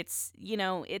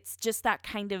just that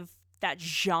kind of, that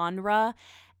genre.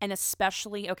 And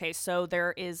especially, okay, so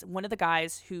there is one of the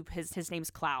guys who, his name's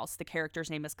Klaus. The character's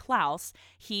name is Klaus.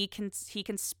 He can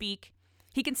speak,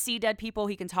 he can see dead people,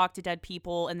 he can talk to dead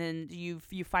people, and then you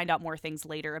find out more things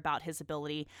later about his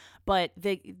ability. But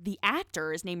the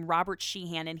actor is named Robert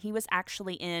Sheehan, and he was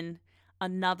actually in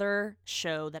another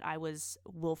show that I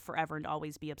will forever and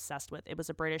always be obsessed with. It was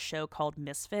a British show called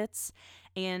Misfits.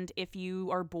 And if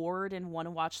you are bored and want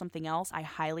to watch something else, I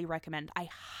highly recommend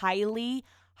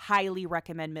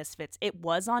Misfits. It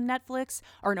was on Netflix,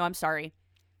 or no, I'm sorry.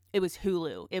 It was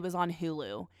Hulu. It was on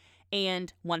Hulu.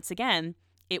 And once again,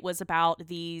 it was about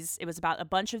a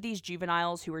bunch of these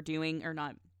juveniles who are doing, or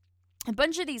not, a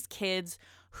bunch of these kids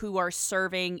who are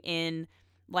serving in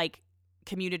like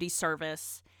community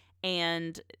service,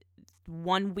 and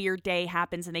one weird day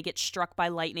happens and they get struck by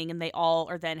lightning, and they all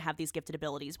are then have these gifted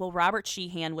abilities. Well, Robert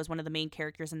Sheehan was one of the main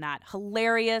characters in that.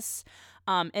 Hilarious.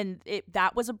 And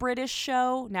that was a British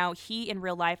show. Now, he in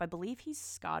real life, I believe he's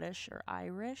Scottish or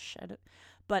Irish.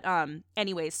 But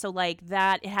anyways, so like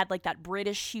that, it had like that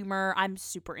British humor. I'm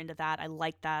super into that. I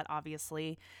like that,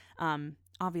 obviously.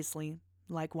 Obviously,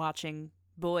 like watching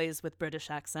boys with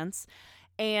British accents.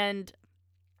 And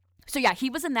so yeah, he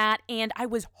was in that, and I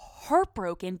was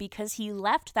heartbroken because he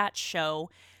left that show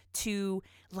to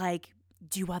like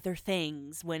do other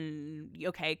things when,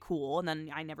 okay, cool. And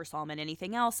then I never saw him in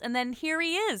anything else. And then here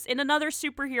he is in another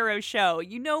superhero show.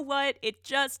 You know what? It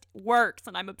just works.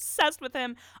 And I'm obsessed with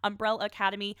him. Umbrella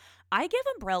Academy. I give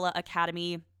Umbrella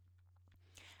Academy,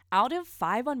 out of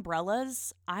 5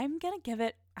 umbrellas, I'm going to give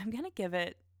it.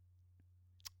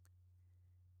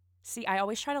 See, I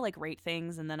always try to like rate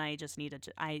things, and then I just need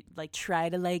to, I like try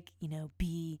to like,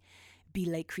 be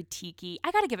like critiquey.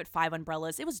 I gotta give it 5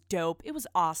 umbrellas. It was dope. It was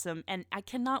awesome. And I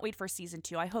cannot wait for season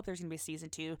 2. I hope there's gonna be a season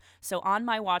 2. So on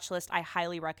my watch list, I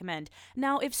highly recommend.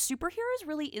 Now, if superheroes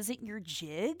really isn't your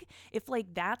jig, if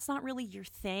like that's not really your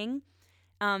thing,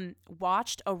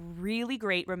 watched a really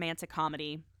great romantic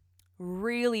comedy.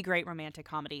 Really great romantic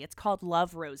comedy. It's called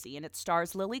Love, Rosie, and it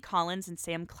stars Lily Collins and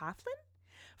Sam Claflin.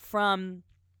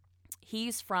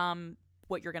 He's from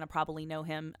what you're gonna probably know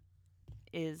him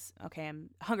is, okay,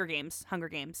 Hunger Games.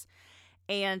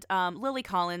 And Lily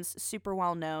Collins, super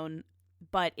well known,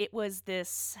 but it was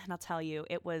this, and I'll tell you,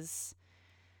 it was,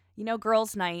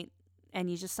 girls' night,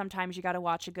 and sometimes you got to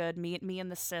watch a good, me and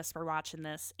the sis were watching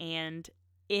this, and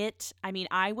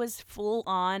I was full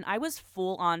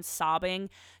on sobbing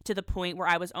to the point where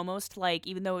I was almost like,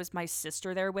 even though it was my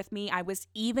sister there with me, I was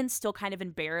even still kind of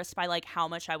embarrassed by like how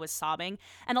much I was sobbing.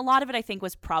 And a lot of it, I think,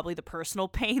 was probably the personal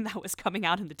pain that was coming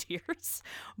out in the tears.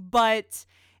 But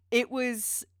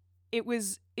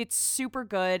it's super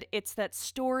good. It's that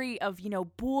story of,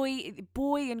 boy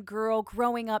and girl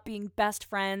growing up being best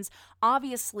friends.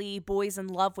 Obviously, boy's in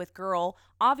love with girl.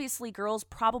 Obviously, girl's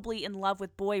probably in love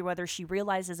with boy, whether she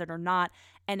realizes it or not.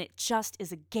 And it just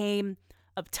is a game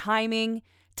of timing.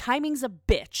 Timing's a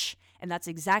bitch. And that's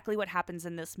exactly what happens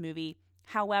in this movie.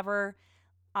 However,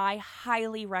 I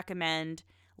highly recommend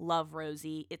Love,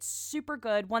 Rosie. It's super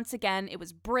good. Once again, it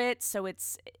was Brit, so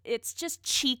it's just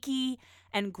cheeky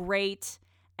and great,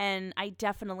 and I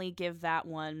definitely give that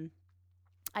one.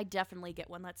 I definitely get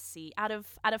one. Let's see. Out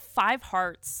of 5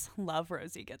 hearts, Love,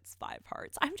 Rosie gets 5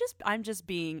 hearts. I'm just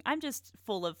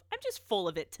full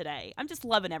of it today. I'm just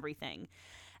loving everything.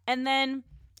 And then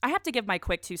I have to give my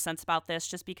quick 2 cents about this,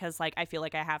 just because like I feel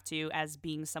like I have to, as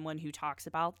being someone who talks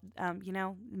about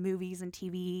movies and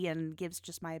TV and gives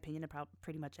just my opinion about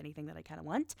pretty much anything that I kind of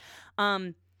want.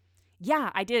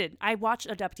 Yeah, I did. I watched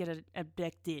Abducted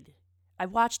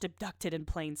in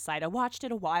Plain Sight. I watched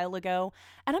it a while ago,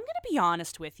 and I'm going to be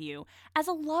honest with you. As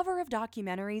a lover of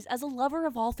documentaries, as a lover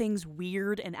of all things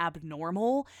weird and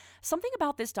abnormal, something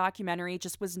about this documentary I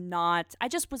just was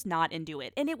not into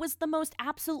it. And it was the most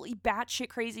absolutely batshit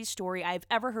crazy story I've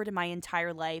ever heard in my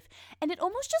entire life, and it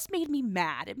almost just made me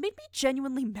mad. It made me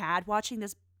genuinely mad watching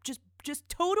this just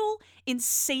total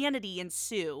insanity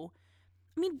ensue.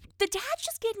 I mean, the dad's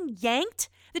just getting yanked.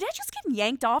 The dad's just getting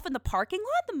yanked off in the parking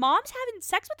lot. The mom's having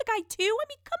sex with the guy too. I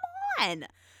mean, come on.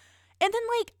 And then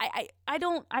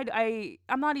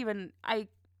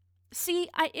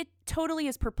it totally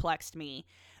has perplexed me.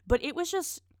 But it was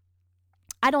just,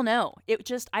 I don't know. It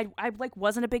just, I like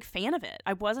wasn't a big fan of it.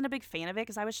 I wasn't a big fan of it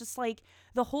because I was just like,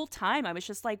 the whole time I was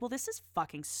just like, well, this is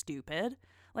fucking stupid.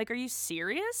 Like, are you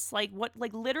serious? Like, what?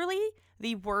 Like, literally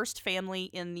the worst family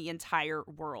in the entire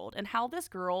world. And how this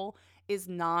girl is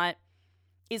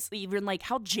even like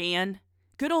how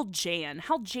good old Jan,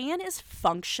 how Jan is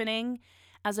functioning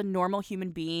as a normal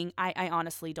human being. I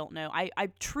honestly don't know.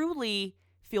 I truly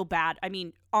feel bad. I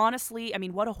mean, honestly,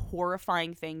 what a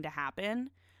horrifying thing to happen.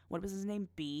 What was his name?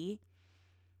 B?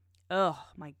 Oh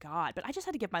my God. But I just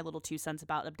had to give my little 2 cents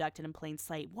about Abducted in Plain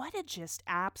Sight. What a just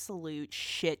absolute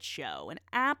shit show. An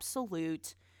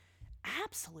absolute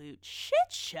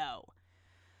shit show.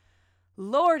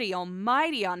 Lordy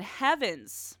almighty on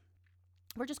heavens.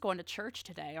 We're just going to church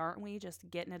today, aren't we?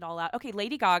 Just getting it all out. Okay,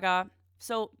 Lady Gaga.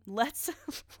 So let's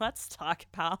talk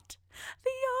about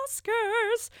the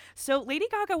Oscars. So Lady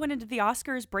Gaga went into the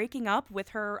Oscars breaking up with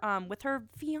her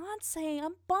fiance.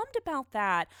 I'm bummed about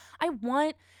that.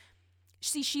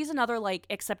 She's another, like,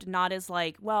 except not as,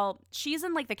 like, well, she's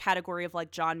in, like, the category of, like,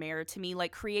 John Mayer to me,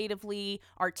 like, creatively,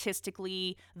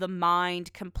 artistically, the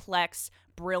mind, complex,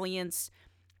 brilliance,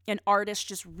 an artist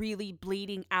just really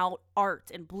bleeding out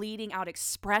art and bleeding out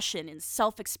expression and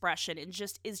self-expression and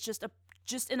just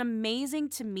an amazing,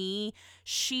 to me,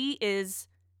 she is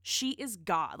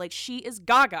God. Like, she is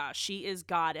Gaga. She is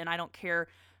God, and I don't care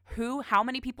how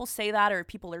many people say that, or if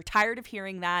people are tired of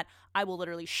hearing that, I will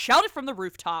literally shout it from the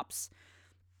rooftops.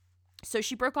 So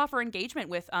she broke off her engagement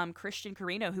with Christian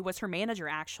Carino, who was her manager,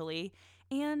 actually.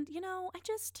 And, I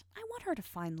want her to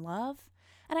find love.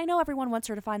 And I know everyone wants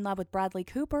her to find love with Bradley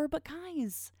Cooper, but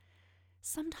guys,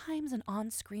 sometimes an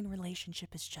on-screen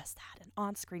relationship is just that, an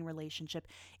on-screen relationship.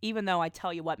 Even though I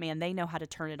tell you what, man, they know how to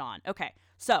turn it on. Okay,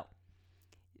 so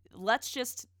let's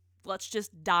just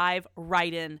dive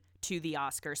right in to the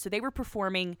Oscars. So they were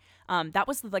performing. That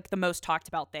was like the most talked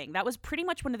about thing. That was pretty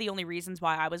much one of the only reasons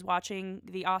why I was watching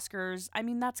the Oscars. I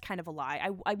mean, that's kind of a lie.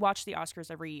 I watch the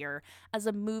Oscars every year as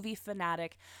a movie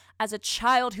fanatic, as a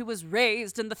child who was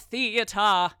raised in the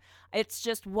theater. It's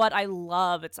just what I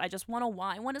love. I just want to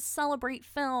I want to celebrate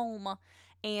film.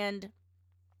 And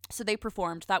so they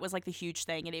performed. That was like the huge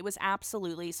thing. And it was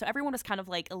absolutely, so everyone was kind of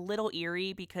like a little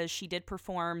eerie because she did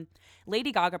perform.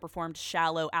 Lady Gaga performed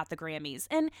Shallow at the Grammys.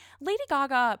 And Lady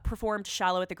Gaga performed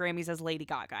Shallow at the Grammys as Lady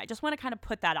Gaga. I just want to kind of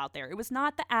put that out there. It was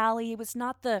not the alley. It was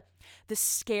not the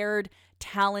scared,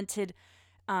 talented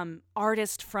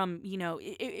artist from,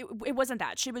 it wasn't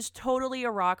that. She was totally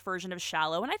a rock version of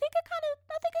Shallow. And I think it kind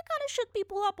of shook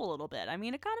people up a little bit. I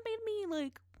mean, it kind of made me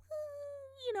like,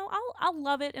 I'll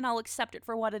love it and I'll accept it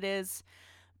for what it is.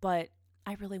 But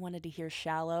I really wanted to hear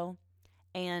Shallow.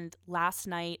 And last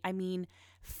night, I mean,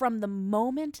 from the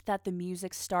moment that the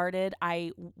music started,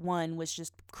 was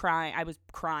just crying. I was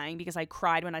crying because I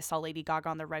cried when I saw Lady Gaga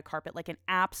on the red carpet like an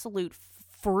absolute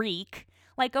freak.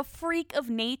 Like a freak of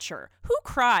nature. Who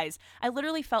cries? I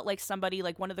literally felt like somebody,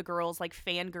 like one of the girls, like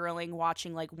fangirling,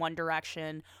 watching like One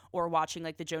Direction or watching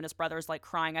like the Jonas Brothers, like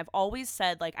crying. I've always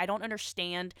said, like, I don't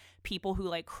understand people who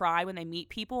like cry when they meet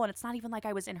people. And it's not even like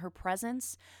I was in her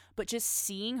presence, but just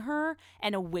seeing her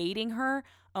and awaiting her.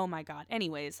 Oh my God.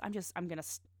 Anyways,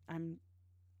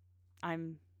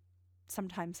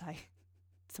 sometimes I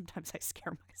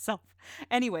scare myself.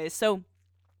 Anyways, so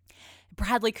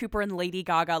Bradley Cooper and Lady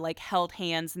Gaga like held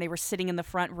hands and they were sitting in the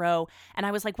front row. And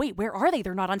I was like, wait, where are they?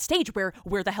 They're not on stage. Where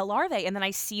the hell are they? And then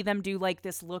I see them do like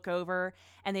this look over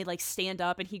and they like stand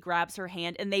up and he grabs her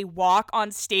hand and they walk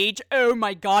on stage. Oh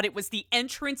my God, it was the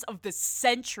entrance of the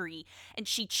century. And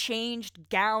she changed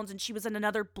gowns and she was in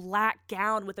another black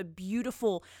gown with a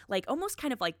beautiful, like almost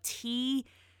kind of like tea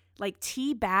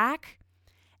back.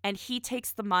 And he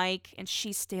takes the mic and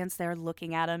she stands there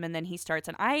looking at him and then he starts.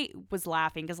 And I was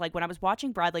laughing because like when I was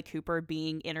watching Bradley Cooper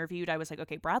being interviewed, I was like,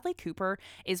 okay, Bradley Cooper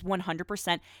is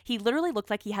 100%. He literally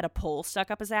looked like he had a pole stuck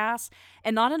up his ass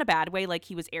and not in a bad way, like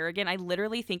he was arrogant. I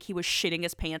literally think he was shitting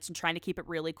his pants and trying to keep it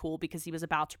really cool because he was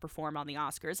about to perform on the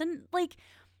Oscars. And like,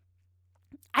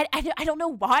 I don't know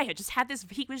why. I just had this,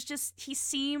 he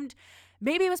seemed,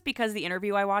 maybe it was because the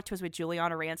interview I watched was with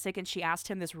Juliana Rancic and she asked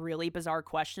him this really bizarre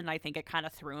question. I think it kind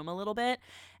of threw him a little bit.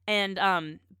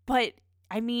 And, but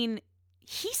I mean,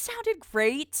 he sounded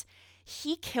great.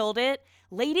 He killed it.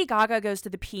 Lady Gaga goes to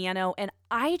the piano and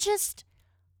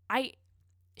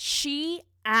she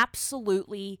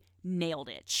absolutely nailed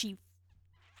it. She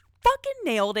fucking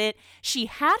nailed it. She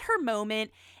had her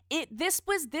moment. This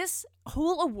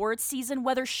whole award season,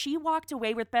 whether she walked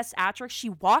away with Best Actress, she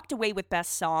walked away with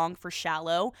Best Song for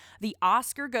Shallow. The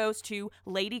Oscar goes to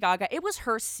Lady Gaga. It was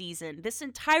her season. This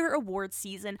entire award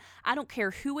season, I don't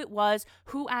care who it was,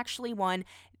 who actually won.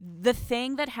 The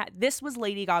thing this was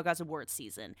Lady Gaga's award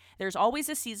season. There's always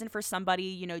a season for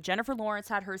somebody. Jennifer Lawrence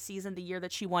had her season the year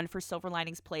that she won for Silver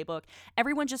Linings Playbook.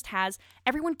 Everyone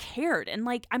cared. And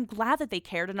like, I'm glad that they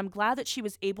cared. And I'm glad that she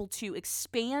was able to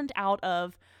expand out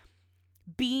of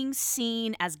being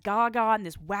seen as Gaga and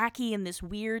this wacky and this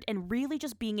weird and really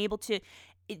just being able to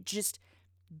just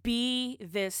be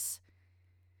this,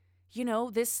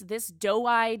 this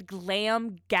doe-eyed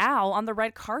glam gal on the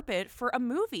red carpet for a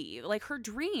movie, like her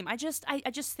dream. I just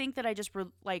think that I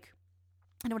don't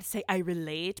want to say I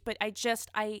relate, but I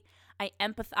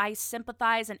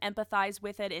sympathize and empathize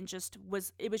with it, and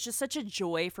it was just such a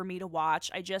joy for me to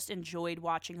watch. I just enjoyed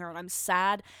watching her, and I'm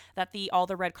sad that all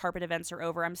the red carpet events are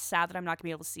over. I'm sad that I'm not gonna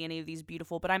be able to see any of these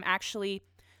beautiful, but I'm actually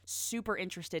super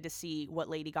interested to see what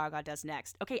Lady Gaga does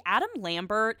next. Okay, Adam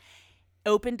Lambert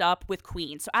opened up with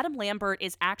Queen. So Adam Lambert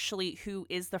is actually who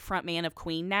is the front man of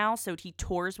Queen now. So he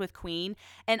tours with Queen.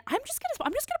 And I'm just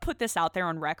gonna put this out there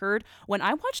on record. When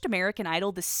I watched American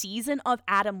Idol, the season of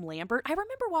Adam Lambert, I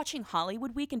remember watching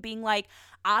Hollywood Week and being like,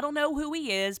 I don't know who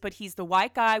he is, but he's the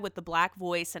white guy with the black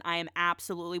voice, and I am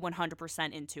absolutely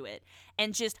 100% into it.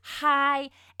 And just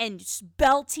high and just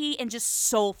belty and just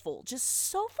soulful as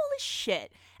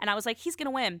shit. And I was like, he's gonna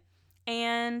win.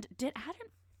 And did Adam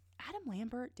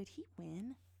Lambert, did he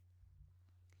win?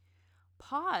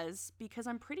 Pause, because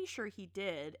I'm pretty sure he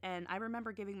did, and I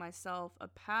remember giving myself a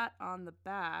pat on the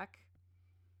back.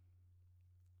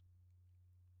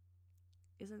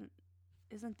 Isn't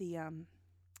the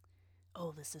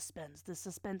the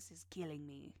suspense is killing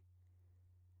me.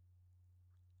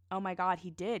 Oh my God,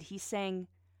 he did. He sang,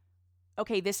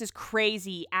 okay, this is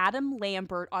crazy. Adam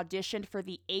Lambert auditioned for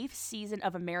the 8th season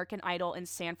of American Idol in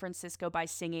San Francisco by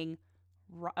singing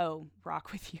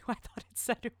Rock with You. I thought it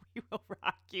said We Will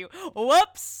Rock You.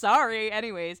 Whoops, sorry.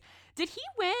 Anyways, did he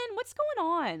win? What's going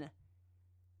on?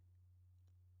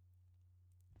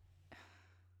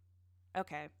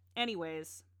 Okay.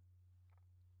 Anyways,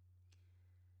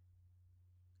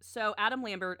 so Adam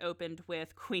Lambert opened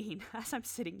with Queen. As I'm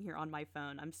sitting here on my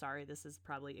phone, I'm sorry, this is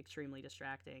probably extremely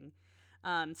distracting.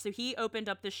 So he opened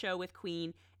up the show with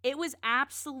Queen. It was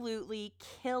absolutely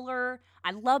killer.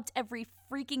 I loved every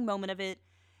freaking moment of it.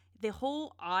 The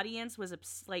whole audience was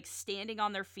like standing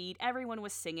on their feet. Everyone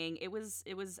was singing. It was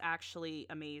actually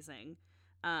amazing.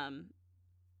 Um,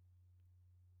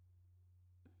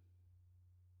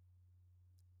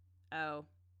 oh,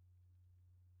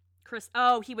 Chris.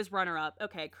 Oh, he was runner up.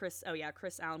 Okay, Chris. Oh yeah,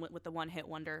 Chris Allen went with the one hit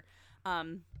wonder.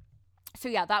 Um, so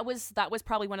yeah, that was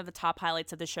probably one of the top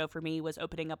highlights of the show for me was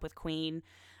opening up with Queen.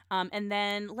 And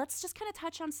then let's just kind of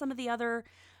touch on some of the other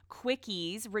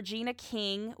quickies. Regina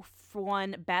King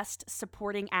won Best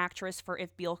Supporting Actress for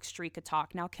If Beale Street Could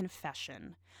Talk. Now,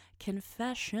 confessions.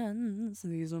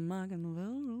 These are my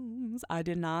confessions. I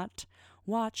did not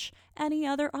watch any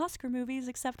other Oscar movies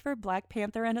except for Black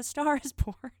Panther and A Star Is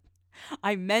Born.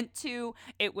 I meant to.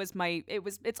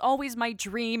 It's always my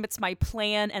dream. It's my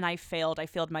plan. And I failed. I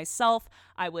failed myself.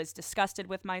 I was disgusted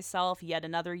with myself yet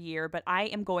another year, but I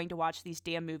am going to watch these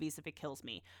damn movies if it kills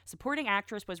me. Supporting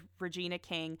actress was Regina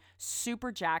King.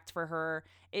 Super jacked for her.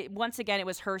 Once again, it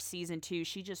was her season too.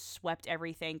 She just swept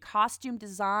everything. Costume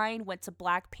design went to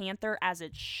Black Panther as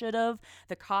it should have.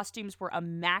 The costumes were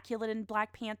immaculate in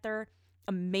Black Panther.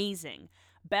 Amazing.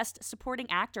 Best Supporting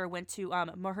Actor went to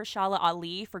Mahershala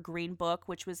Ali for Green Book,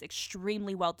 which was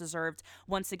extremely well deserved.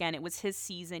 Once again, it was his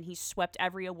season. He swept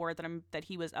every award that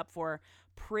he was up for.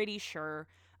 Pretty sure.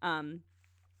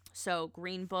 So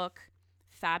Green Book,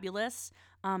 fabulous.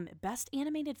 Best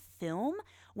Animated Film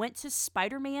went to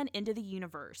Spider-Man Into the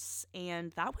Universe,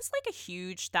 and that was like a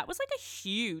huge.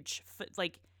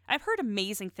 Like I've heard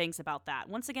amazing things about that.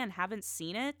 Once again, haven't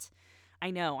seen it. I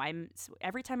know,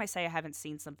 every time I say I haven't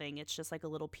seen something, it's just like a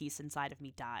little piece inside of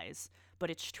me dies.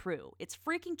 But it's true. It's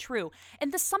freaking true.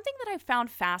 And this is something that I found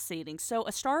fascinating. So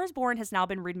A Star Is Born has now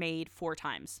been remade 4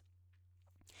 times.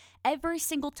 Every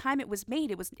single time it was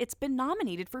made, it's been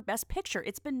nominated for Best Picture.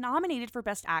 It's been nominated for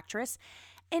Best Actress.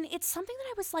 And it's something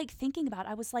that I was like thinking about.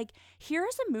 I was like,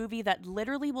 here's a movie that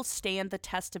literally will stand the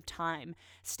test of time.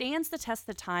 Stands the test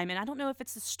of time. And I don't know if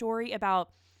it's a story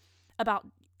about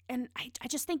and I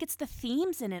just think it's the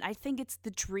themes in it. I think it's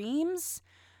the dreams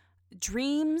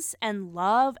and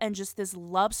love, and just this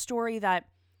love story that,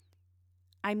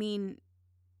 I mean,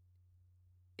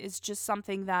 is just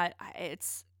something that I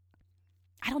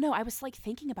don't know. I was like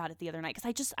thinking about it the other night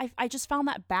because I just found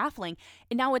that baffling.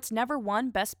 And now it's never won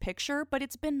Best Picture, but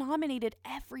it's been nominated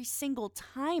every single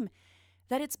time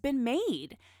that it's been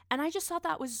made. And I just thought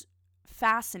that was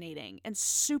fascinating and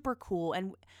super cool.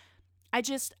 And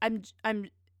I'm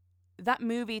that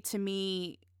movie to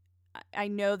me, I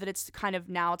know that it's kind of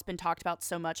now it's been talked about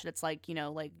so much that it's like,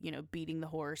 beating the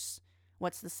horse.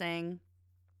 What's the saying?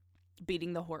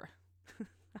 Beating the horse. I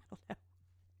don't know.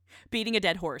 Beating a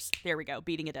dead horse. There we go.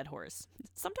 Beating a dead horse.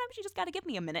 Sometimes you just got to give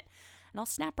me a minute and I'll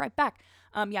snap right back.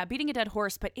 Yeah, beating a dead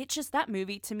horse. But it's just that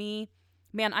movie to me,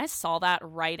 man, I saw that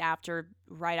right after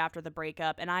the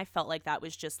breakup, and I felt like that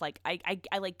was just like I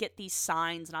like get these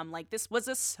signs, and I'm like, this was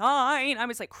a sign. I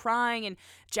was like crying, and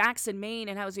Jackson Maine,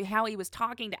 and how he was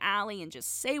talking to Allie, and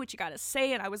just say what you gotta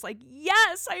say, and I was like,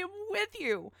 yes, I am with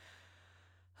you.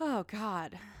 Oh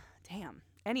God, damn.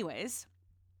 Anyways,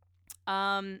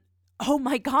 oh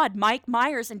my God, Mike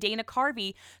Myers and Dana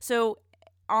Carvey. So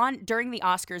during the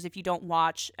Oscars, if you don't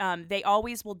watch, they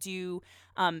always will do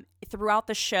throughout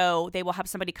the show. They will have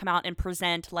somebody come out and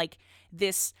present like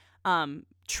this.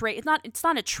 It's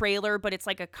not a trailer, but it's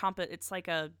like it's like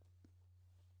a.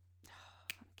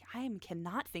 I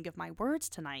cannot think of my words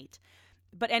tonight.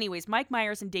 But anyways, Mike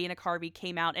Myers and Dana Carvey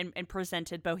came out and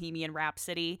presented Bohemian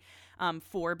Rhapsody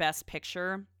for Best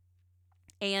Picture.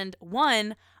 And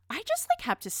I just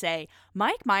have to say,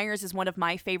 Mike Myers is one of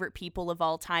my favorite people of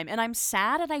all time, and I'm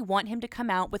sad and I want him to come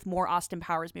out with more Austin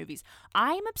Powers movies.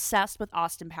 I'm obsessed with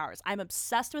Austin Powers. I'm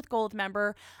obsessed with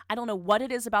Goldmember. I don't know what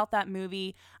it is about that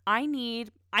movie. I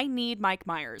need Mike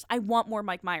Myers. I want more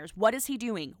Mike Myers. What is he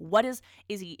doing?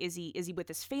 Is he with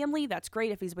his family? That's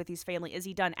great if he's with his family. Is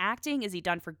he done acting? Is he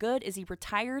done for good? Is he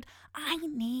retired? I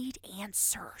need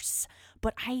answers.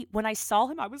 But when I saw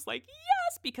him, I was like,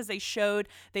 yes, because they showed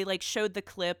the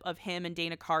clip of him and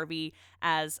Dana Carvey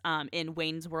as in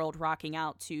Wayne's World rocking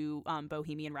out to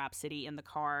Bohemian Rhapsody in the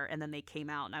car, and then they came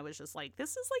out, and I was just like,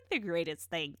 this is like the greatest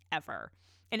thing ever.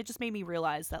 And it just made me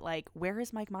realize that, like, where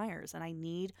is Mike Myers? And I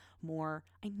need more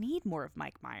of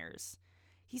Mike Myers.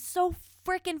 He's so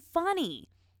freaking funny.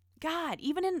 God,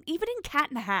 even in Cat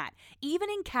in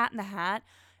the Hat,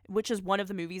 which is one of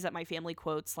the movies that my family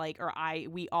quotes, like, or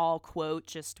we all quote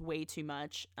just way too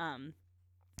much.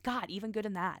 God, even good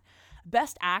in that.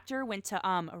 Best actor went to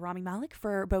Rami Malek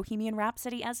for Bohemian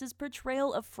Rhapsody as his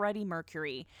portrayal of Freddie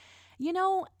Mercury. You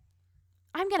know,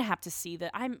 I'm gonna have to see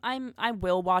that. I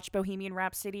will watch Bohemian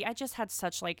Rhapsody. I just had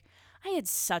such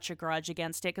a grudge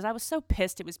against it because I was so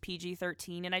pissed it was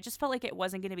PG-13, and I just felt like it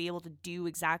wasn't gonna be able to do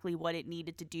exactly what it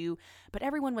needed to do. But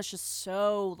everyone was just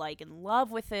so, like, in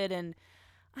love with it, and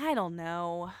I don't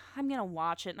know. I'm gonna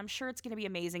watch it, and I'm sure it's gonna be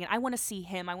amazing. And I want to see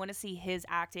him. I want to see his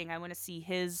acting. I want to see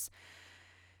his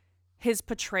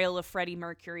portrayal of Freddie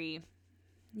Mercury.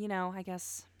 You know, I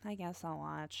guess I'll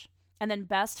watch. And then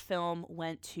best film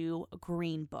went to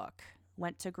Green Book.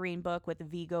 With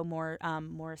Viggo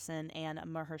Mortensen and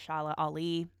Mahershala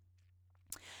Ali.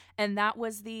 And that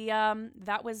was the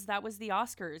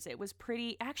Oscars. It was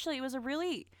pretty. Actually, it was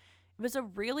a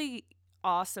really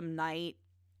awesome night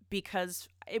because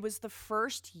it was the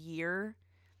first year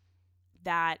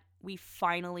that we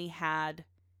finally had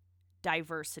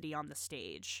diversity on the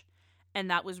stage, and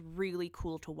that was really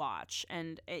cool to watch.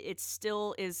 And it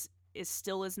still is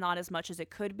not as much as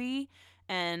it could be,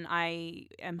 and I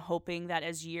am hoping that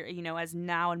as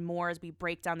now and more, as we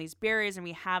break down these barriers and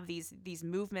we have these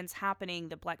movements happening,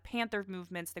 the Black Panther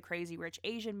movements, the Crazy Rich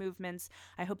Asian movements,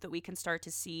 I hope that we can start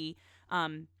to see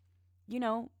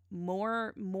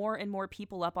more and more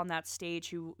people up on that stage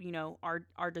who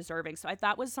are deserving. So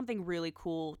that was something really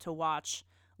cool to watch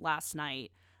last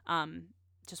night.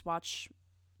 Just watch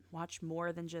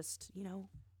more than just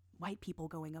white people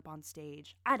going up on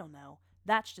stage. I don't know.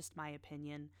 That's just my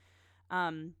opinion.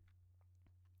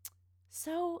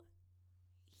 So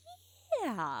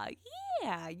yeah.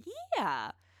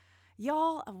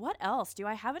 Y'all, what else? Do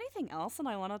I have anything else that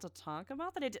I wanted to talk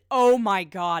about that I did? Oh my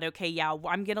God. Okay, yeah,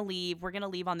 I'm going to leave. We're going to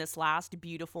leave on this last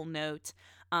beautiful note.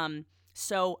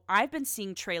 So I've been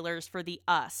seeing trailers for the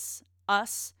Us,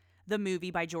 the movie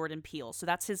by Jordan Peele. So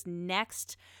that's his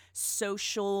next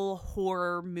social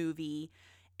horror movie.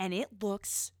 And it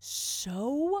looks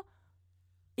so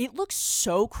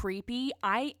creepy.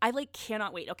 I like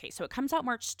cannot wait. Okay, so it comes out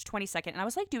March 22nd, and I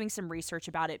was like doing some research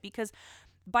about it because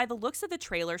by the looks of the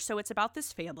trailer, so it's about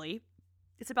this family.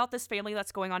 It's about this family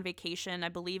that's going on vacation. I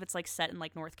believe it's like set in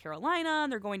like North Carolina,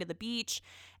 and they're going to the beach,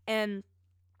 and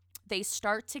they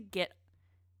start to get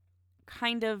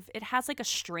it has like a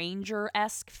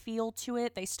Stranger-esque feel to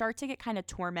it. They start to get kind of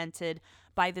tormented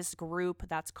by this group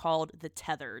that's called the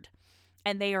Tethered.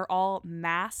 And they are all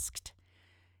masked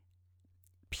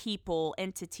people,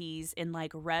 entities in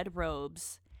like red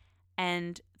robes.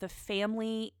 And the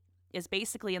family is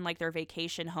basically in like their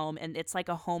vacation home, and it's like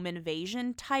a home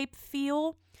invasion type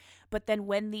feel. But then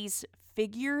when these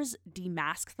figures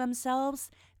demask themselves,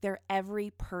 they're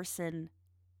every person.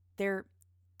 They're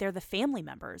the family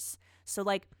members. So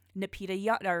like Lupita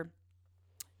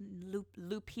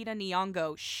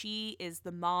Nyong'o, she is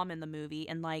the mom in the movie,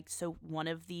 and like so one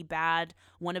of the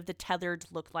Tethered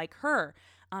looked like her.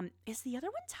 Is the other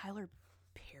one Tyler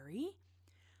Perry?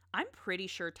 I'm pretty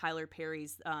sure Tyler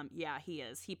Perry's yeah, he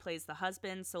is. He plays the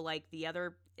husband, so like the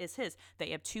other is his.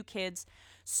 They have 2 kids.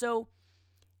 So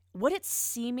what it's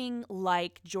seeming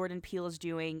like Jordan Peele is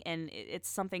doing, and it's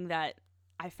something that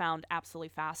I found absolutely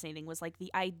fascinating, was like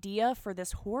the idea for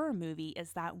this horror movie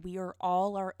is that we are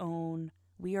all our own.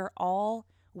 We are our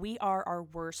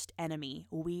worst enemy.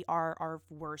 We are our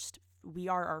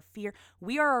fear.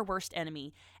 We are our worst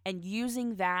enemy. And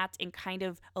using that and kind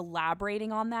of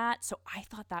elaborating on that. So I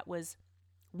thought that was,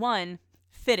 one,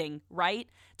 fitting, right?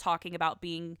 Talking about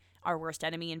being our worst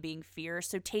enemy and being fear.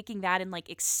 So taking that and like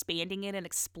expanding it and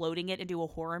exploding it into a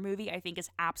horror movie, I think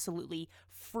is absolutely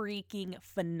freaking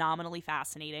phenomenally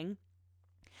fascinating.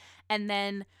 And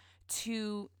then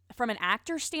from an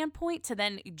actor standpoint, to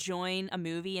then join a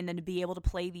movie and then to be able to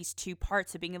play these 2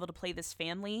 parts of being able to play this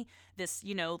family, this,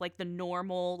 like the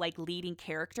normal, like leading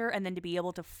character, and then to be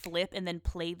able to flip and then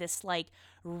play this like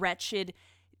wretched,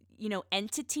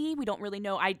 entity. We don't really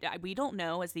know. We don't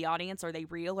know as the audience, are they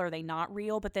real? Are they not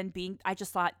real? But then I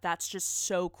just thought that's just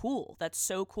so cool. That's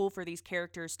so cool for these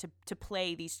characters to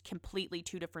play these completely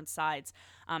 2 different sides.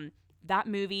 That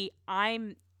movie,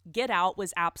 Get Out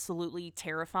was absolutely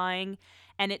terrifying,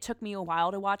 and it took me a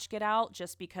while to watch Get Out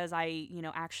just because I,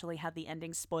 actually had the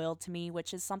ending spoiled to me,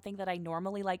 which is something that I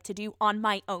normally like to do on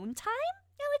my own time.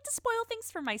 I like to spoil things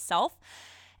for myself.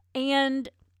 And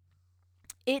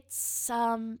it's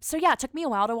so yeah, it took me a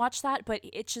while to watch that, but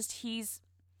it's just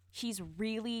He's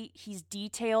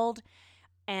detailed,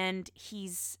 and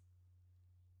he's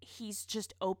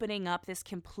just opening up this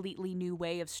completely new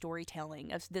way of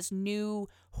storytelling, of this new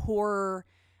horror,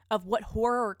 of what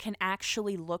horror can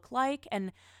actually look like.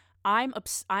 And I'm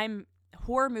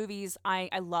horror movies I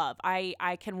love.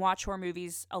 I can watch horror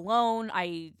movies alone.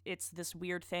 It's this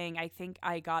weird thing. I think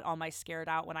I got all my scared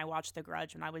out when I watched The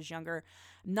Grudge when I was younger.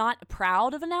 Not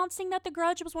proud of announcing that The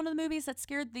Grudge was one of the movies that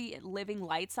scared the living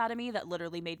lights out of me, that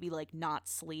literally made me like not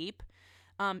sleep.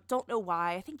 Don't know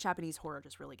why. I think Japanese horror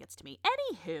just really gets to me.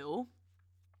 Anywho,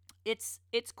 it's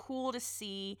cool to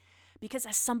see, because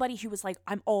as somebody who was like,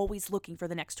 I'm always looking for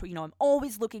the next, I'm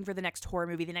always looking for the next horror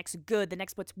movie, the next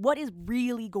what is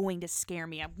really going to scare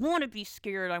me? I want to be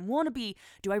scared.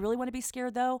 Do I really want to be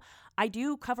scared though? I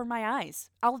do cover my eyes.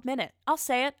 I'll admit it. I'll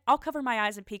say it. I'll cover my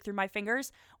eyes and peek through my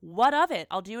fingers. What of it?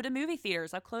 I'll do it in movie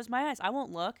theaters. I'll close my eyes. I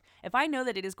won't look. If I know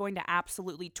that it is going to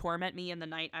absolutely torment me in the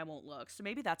night, I won't look. So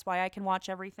maybe that's why I can watch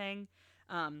everything.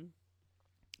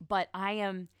 But I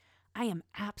am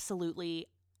absolutely,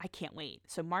 I can't wait.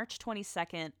 So March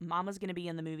 22nd, Mama's going to be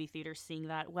in the movie theater seeing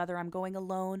that, whether I'm going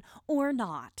alone or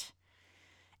not.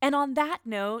 And on that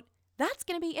note, that's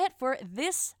going to be it for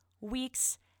this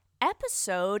week's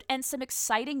episode, and some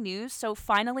exciting news. So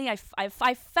finally, I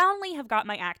finally have got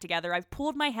my act together. I've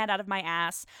pulled my head out of my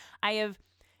ass. I have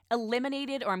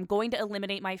eliminated, or I'm going to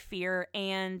eliminate, my fear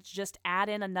and just add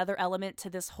in another element to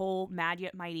this whole Mad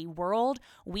Yet Mighty world.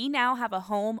 We now have a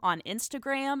home on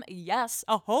Instagram. Yes,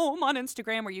 a home on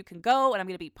Instagram where you can go, and I'm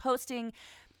going to be posting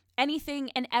anything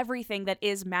and everything that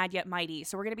is Mad Yet Mighty.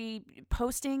 So I'm going to be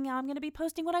posting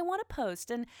what I want to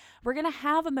post, and we're going to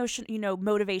have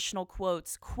motivational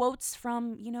quotes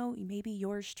from, maybe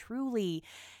yours truly,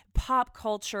 pop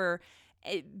culture,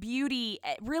 beauty,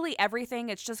 really everything.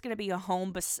 It's just going to be a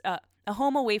home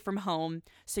away from home.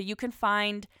 So you can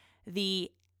find the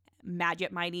Mad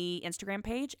Yet Mighty Instagram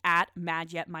page at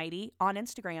Mad Yet Mighty on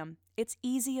Instagram. It's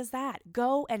easy as that.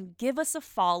 Go and give us a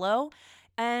follow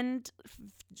and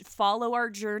follow our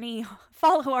journey,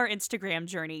 follow our Instagram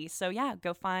journey. So yeah,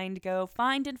 go find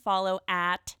and follow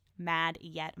at Mad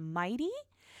Yet Mighty.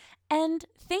 And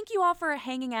thank you all for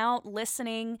hanging out,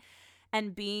 listening,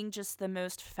 and being just the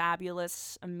most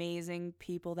fabulous, amazing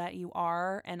people that you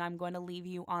are. And I'm going to leave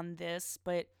you on this,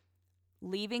 but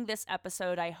leaving this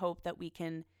episode, I hope that we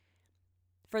can,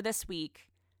 for this week,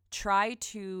 try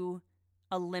to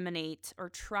eliminate or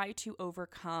try to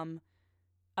overcome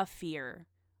a fear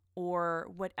or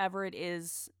whatever it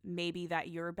is maybe that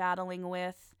you're battling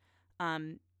with.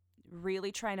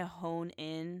 Really trying to hone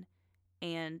in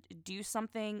and do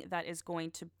something that is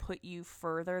going to put you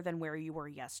further than where you were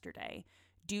yesterday.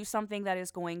 Do something that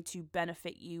is going to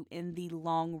benefit you in the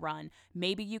long run.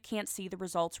 Maybe you can't see the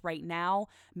results right now.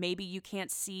 Maybe you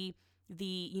can't see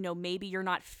maybe you're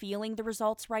not feeling the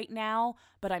results right now,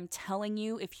 but I'm telling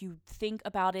you, if you think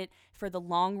about it for the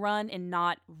long run and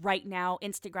not right now,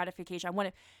 instant gratification,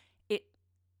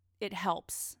 it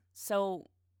helps. So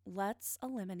let's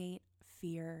eliminate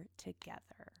fear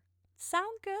together.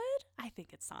 Sound good? I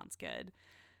think it sounds good.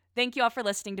 Thank you all for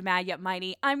listening to Mad Yet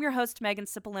Mighty. I'm your host, Megan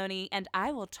Cipollone, and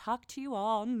I will talk to you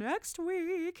all next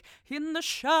week in the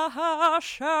shallow.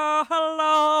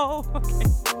 Okay,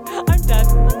 I'm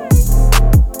done.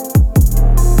 Bye.